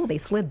be like, oh, they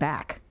slid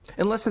back.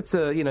 Unless it's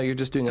a, you're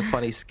just doing a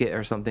funny skit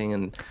or something,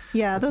 and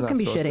Yeah, it's those not can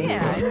be supposed to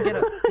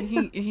shitty.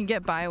 Yeah, you can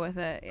get by with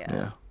it. Yeah.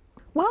 Yeah.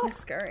 Well, It's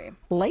scary.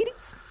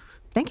 ladies,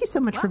 thank you so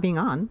much for being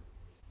on.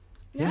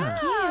 Yeah.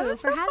 Thank you it was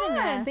for so having fun.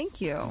 us.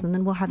 Thank you. And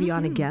then we'll have you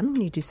on again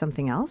when you do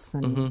something else.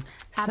 And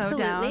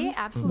Absolutely. down.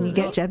 Absolutely. you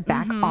get Jeb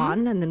back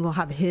on, and then we'll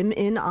have him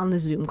in on the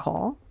Zoom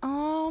call.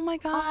 Oh my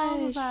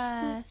all of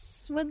gosh.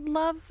 us. Would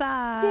love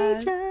that. Hey,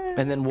 Jeb.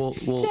 And then we'll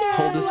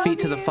hold his feet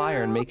to the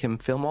fire and make him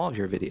film all of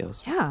your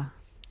videos. Yeah,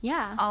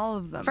 Yeah. All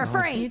of them. For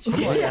free. Each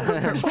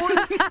one.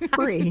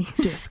 free.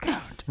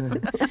 Discount.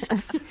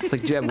 It's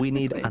like, Jeb, we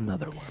need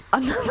another one.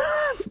 On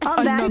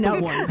that Another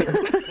note, one.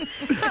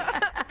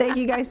 thank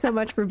you guys so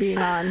much for being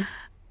on.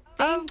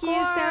 Thank Of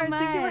you so course. much.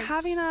 Thank you for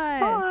having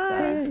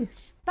us.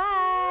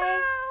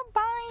 Bye.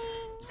 Bye.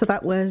 So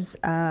that was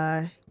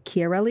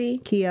Kia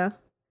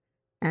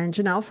and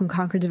Janelle from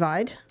Conquer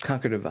Divide.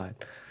 Conquer Divide.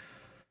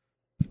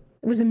 It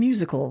was a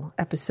musical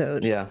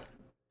episode, Yeah.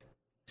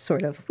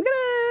 sort of. We're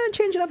gonna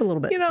change it up a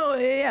little bit.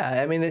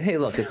 Yeah. I mean, hey,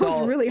 look, it's It was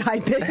all really high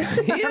pitched.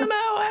 I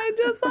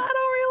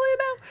don't really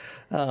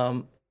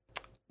know.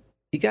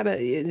 You gotta.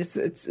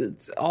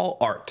 It's all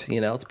art.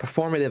 It's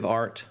performative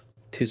art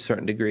to a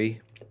certain degree,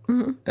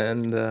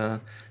 and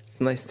it's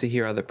nice to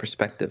hear other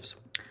perspectives.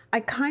 I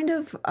kind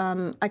of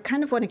want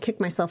to kick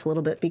myself a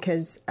little bit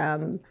because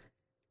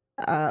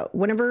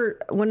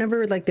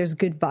whenever like there's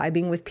good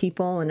vibing with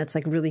people and it's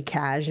like really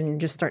cash and you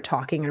just start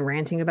talking and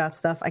ranting about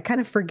stuff, I kind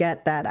of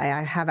forget that I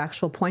have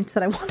actual points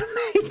that I want to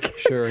make.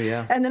 Sure,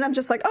 yeah. And then I'm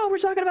just like, oh, we're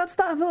talking about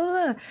stuff.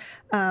 Blah,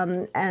 blah,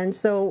 blah. And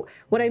so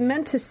what I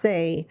meant to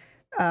say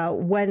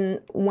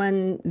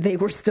when they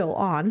were still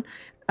on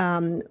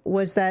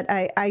was that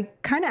I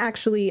kind of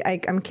actually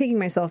I'm kicking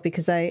myself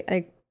because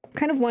I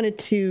kind of wanted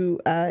to,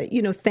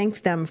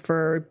 thank them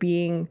for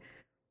being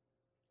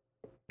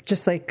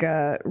just like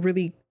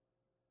really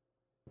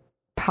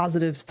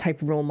positive type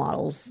role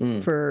models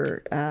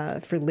for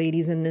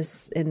ladies in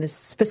this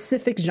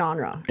specific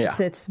genre. Yeah.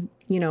 It's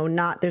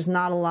there's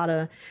not a lot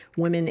of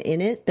women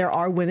in it. There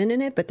are women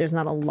in it, but there's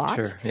not a lot.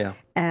 Sure. Yeah.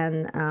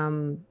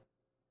 And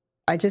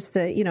I just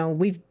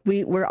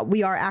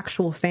we are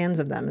actual fans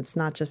of them. It's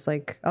not just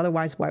like,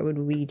 otherwise why would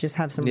we just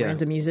have some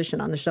random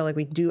musician on the show? Like,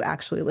 we do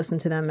actually listen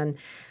to them, and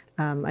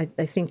I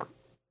think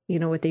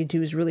what they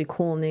do is really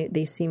cool, and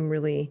they seem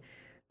really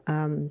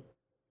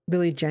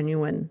really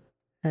genuine,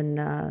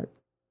 and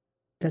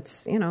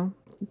that's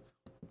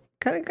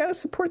gotta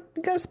support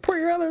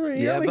your other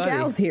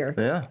gals here.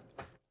 Yeah,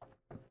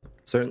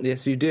 certainly.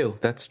 Yes, you do.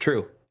 That's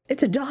true.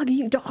 It's a dog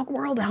eat dog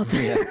world out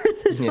there.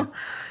 Yeah.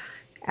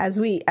 As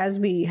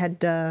we had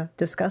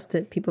discussed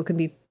it, people can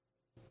be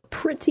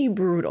pretty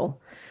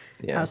brutal.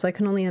 Yeah. So I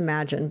can only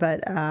imagine.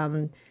 But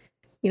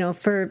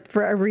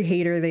for every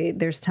hater,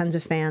 there's tons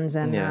of fans,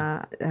 and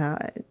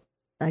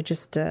I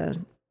just I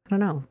don't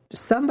know.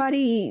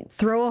 Somebody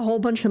throw a whole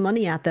bunch of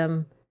money at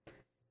them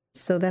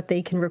so that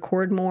they can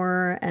record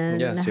more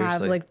and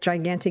have like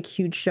gigantic,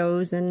 huge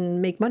shows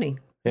and make money.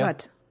 Yeah.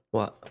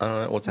 What? I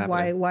don't know what's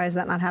happening. Why is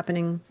that not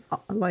happening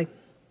like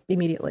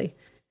immediately?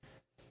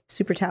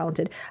 Super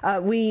talented.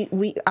 We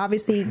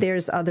obviously,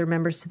 there's other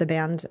members to the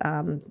band.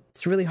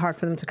 It's really hard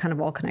for them to kind of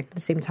all connect at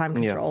the same time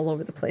because they're all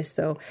over the place.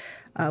 So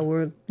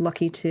we're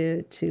lucky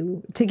to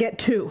get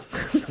two.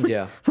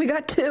 Yeah, we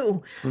got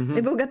two. Mm-hmm.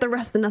 Maybe we'll get the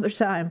rest another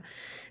time.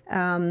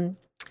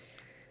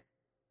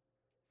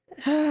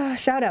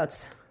 Shout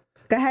outs.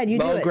 Go ahead, you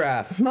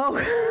MoGraph. do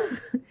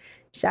it.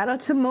 Shout out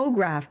to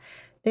MoGraph.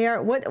 They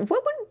are what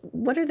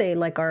are they,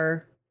 like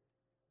our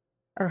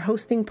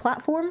hosting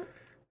platform?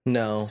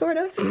 No, sort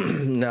of.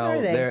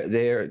 No,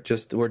 they're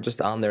just, we're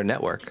just on their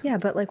network. Yeah,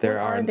 but like, what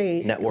are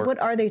they? Network. What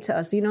are they to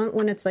us?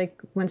 When it's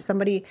like when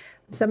somebody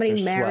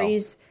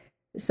marries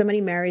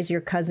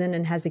your cousin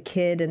and has a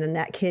kid, and then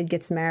that kid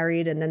gets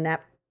married, and then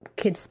that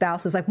kid's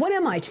spouse is like, "What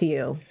am I to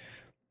you?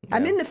 Yeah.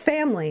 I'm in the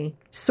family,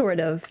 sort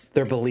of."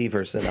 They're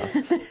believers in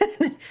us.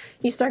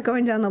 You start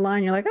going down the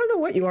line, you're like, "I don't know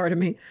what you are to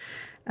me."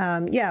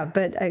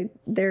 But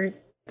they're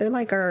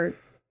like our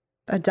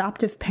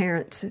adoptive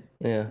parent.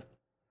 Yeah.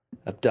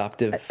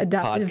 Adoptive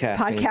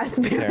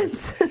podcast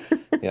parents.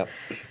 Yep.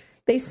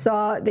 They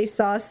saw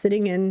us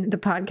sitting in the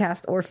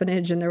podcast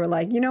orphanage, and they were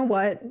like, "You know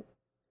what?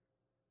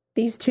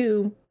 These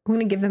two, we're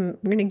gonna give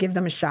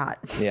them a shot.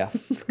 Yeah.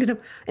 We're gonna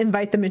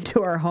invite them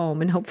into our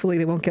home, and hopefully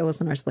they won't kill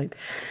us in our sleep."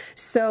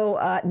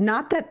 So,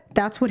 not that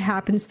that's what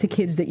happens to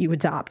kids that you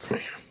adopt.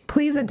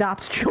 Please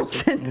adopt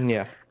children.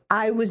 Yeah.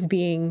 I was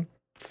being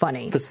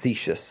funny.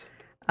 Facetious.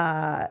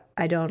 I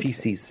don't.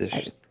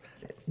 Feces-ish.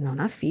 No,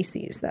 not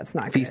feces. That's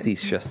not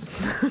feces. Just.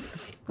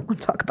 I want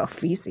to talk about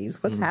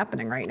feces. What's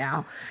happening right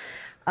now?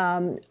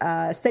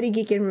 Steady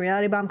Geekin,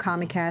 Reality Bomb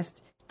Comic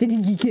Cast. Steady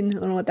Geekin. I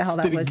don't know what the hell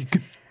that was.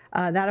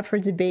 Not up for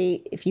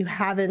debate. If you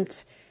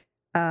haven't,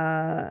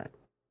 I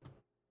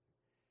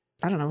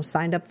don't know,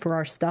 signed up for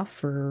our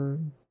stuff or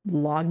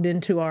logged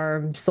into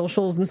our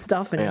socials and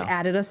stuff and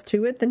added us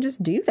to it, then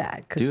just do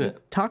that, because we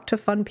talk to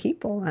fun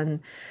people.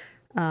 And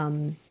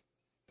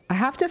I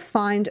have to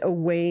find a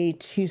way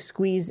to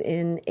squeeze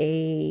in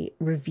a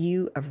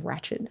review of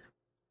Ratchet.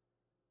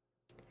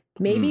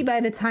 Maybe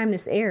by the time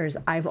this airs,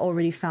 I've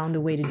already found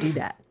a way to do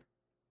that.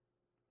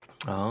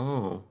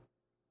 Oh.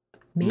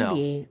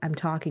 Maybe I'm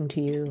talking to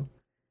you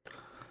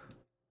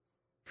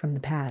from the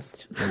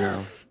past.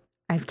 No.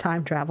 I've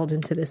time traveled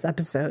into this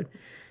episode.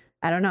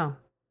 I don't know.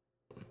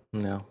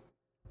 No.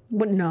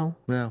 What? No.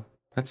 No.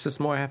 That's just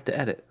more I have to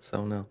edit,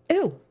 so no.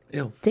 Ew.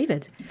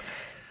 David.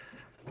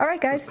 All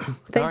right, guys.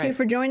 Thank you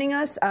for joining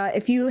us.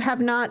 If you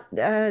have not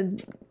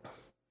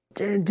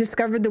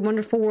discovered the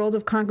wonderful world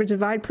of Conquer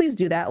Divide, please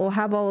do that. We'll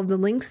have all of the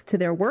links to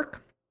their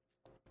work.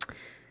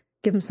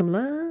 Give them some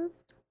love.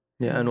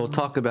 Yeah, and we'll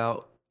talk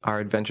about our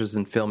adventures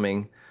in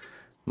filming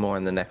more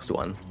in the next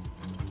one.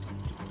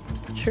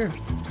 Sure.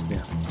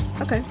 Yeah.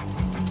 Okay.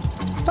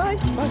 Bye.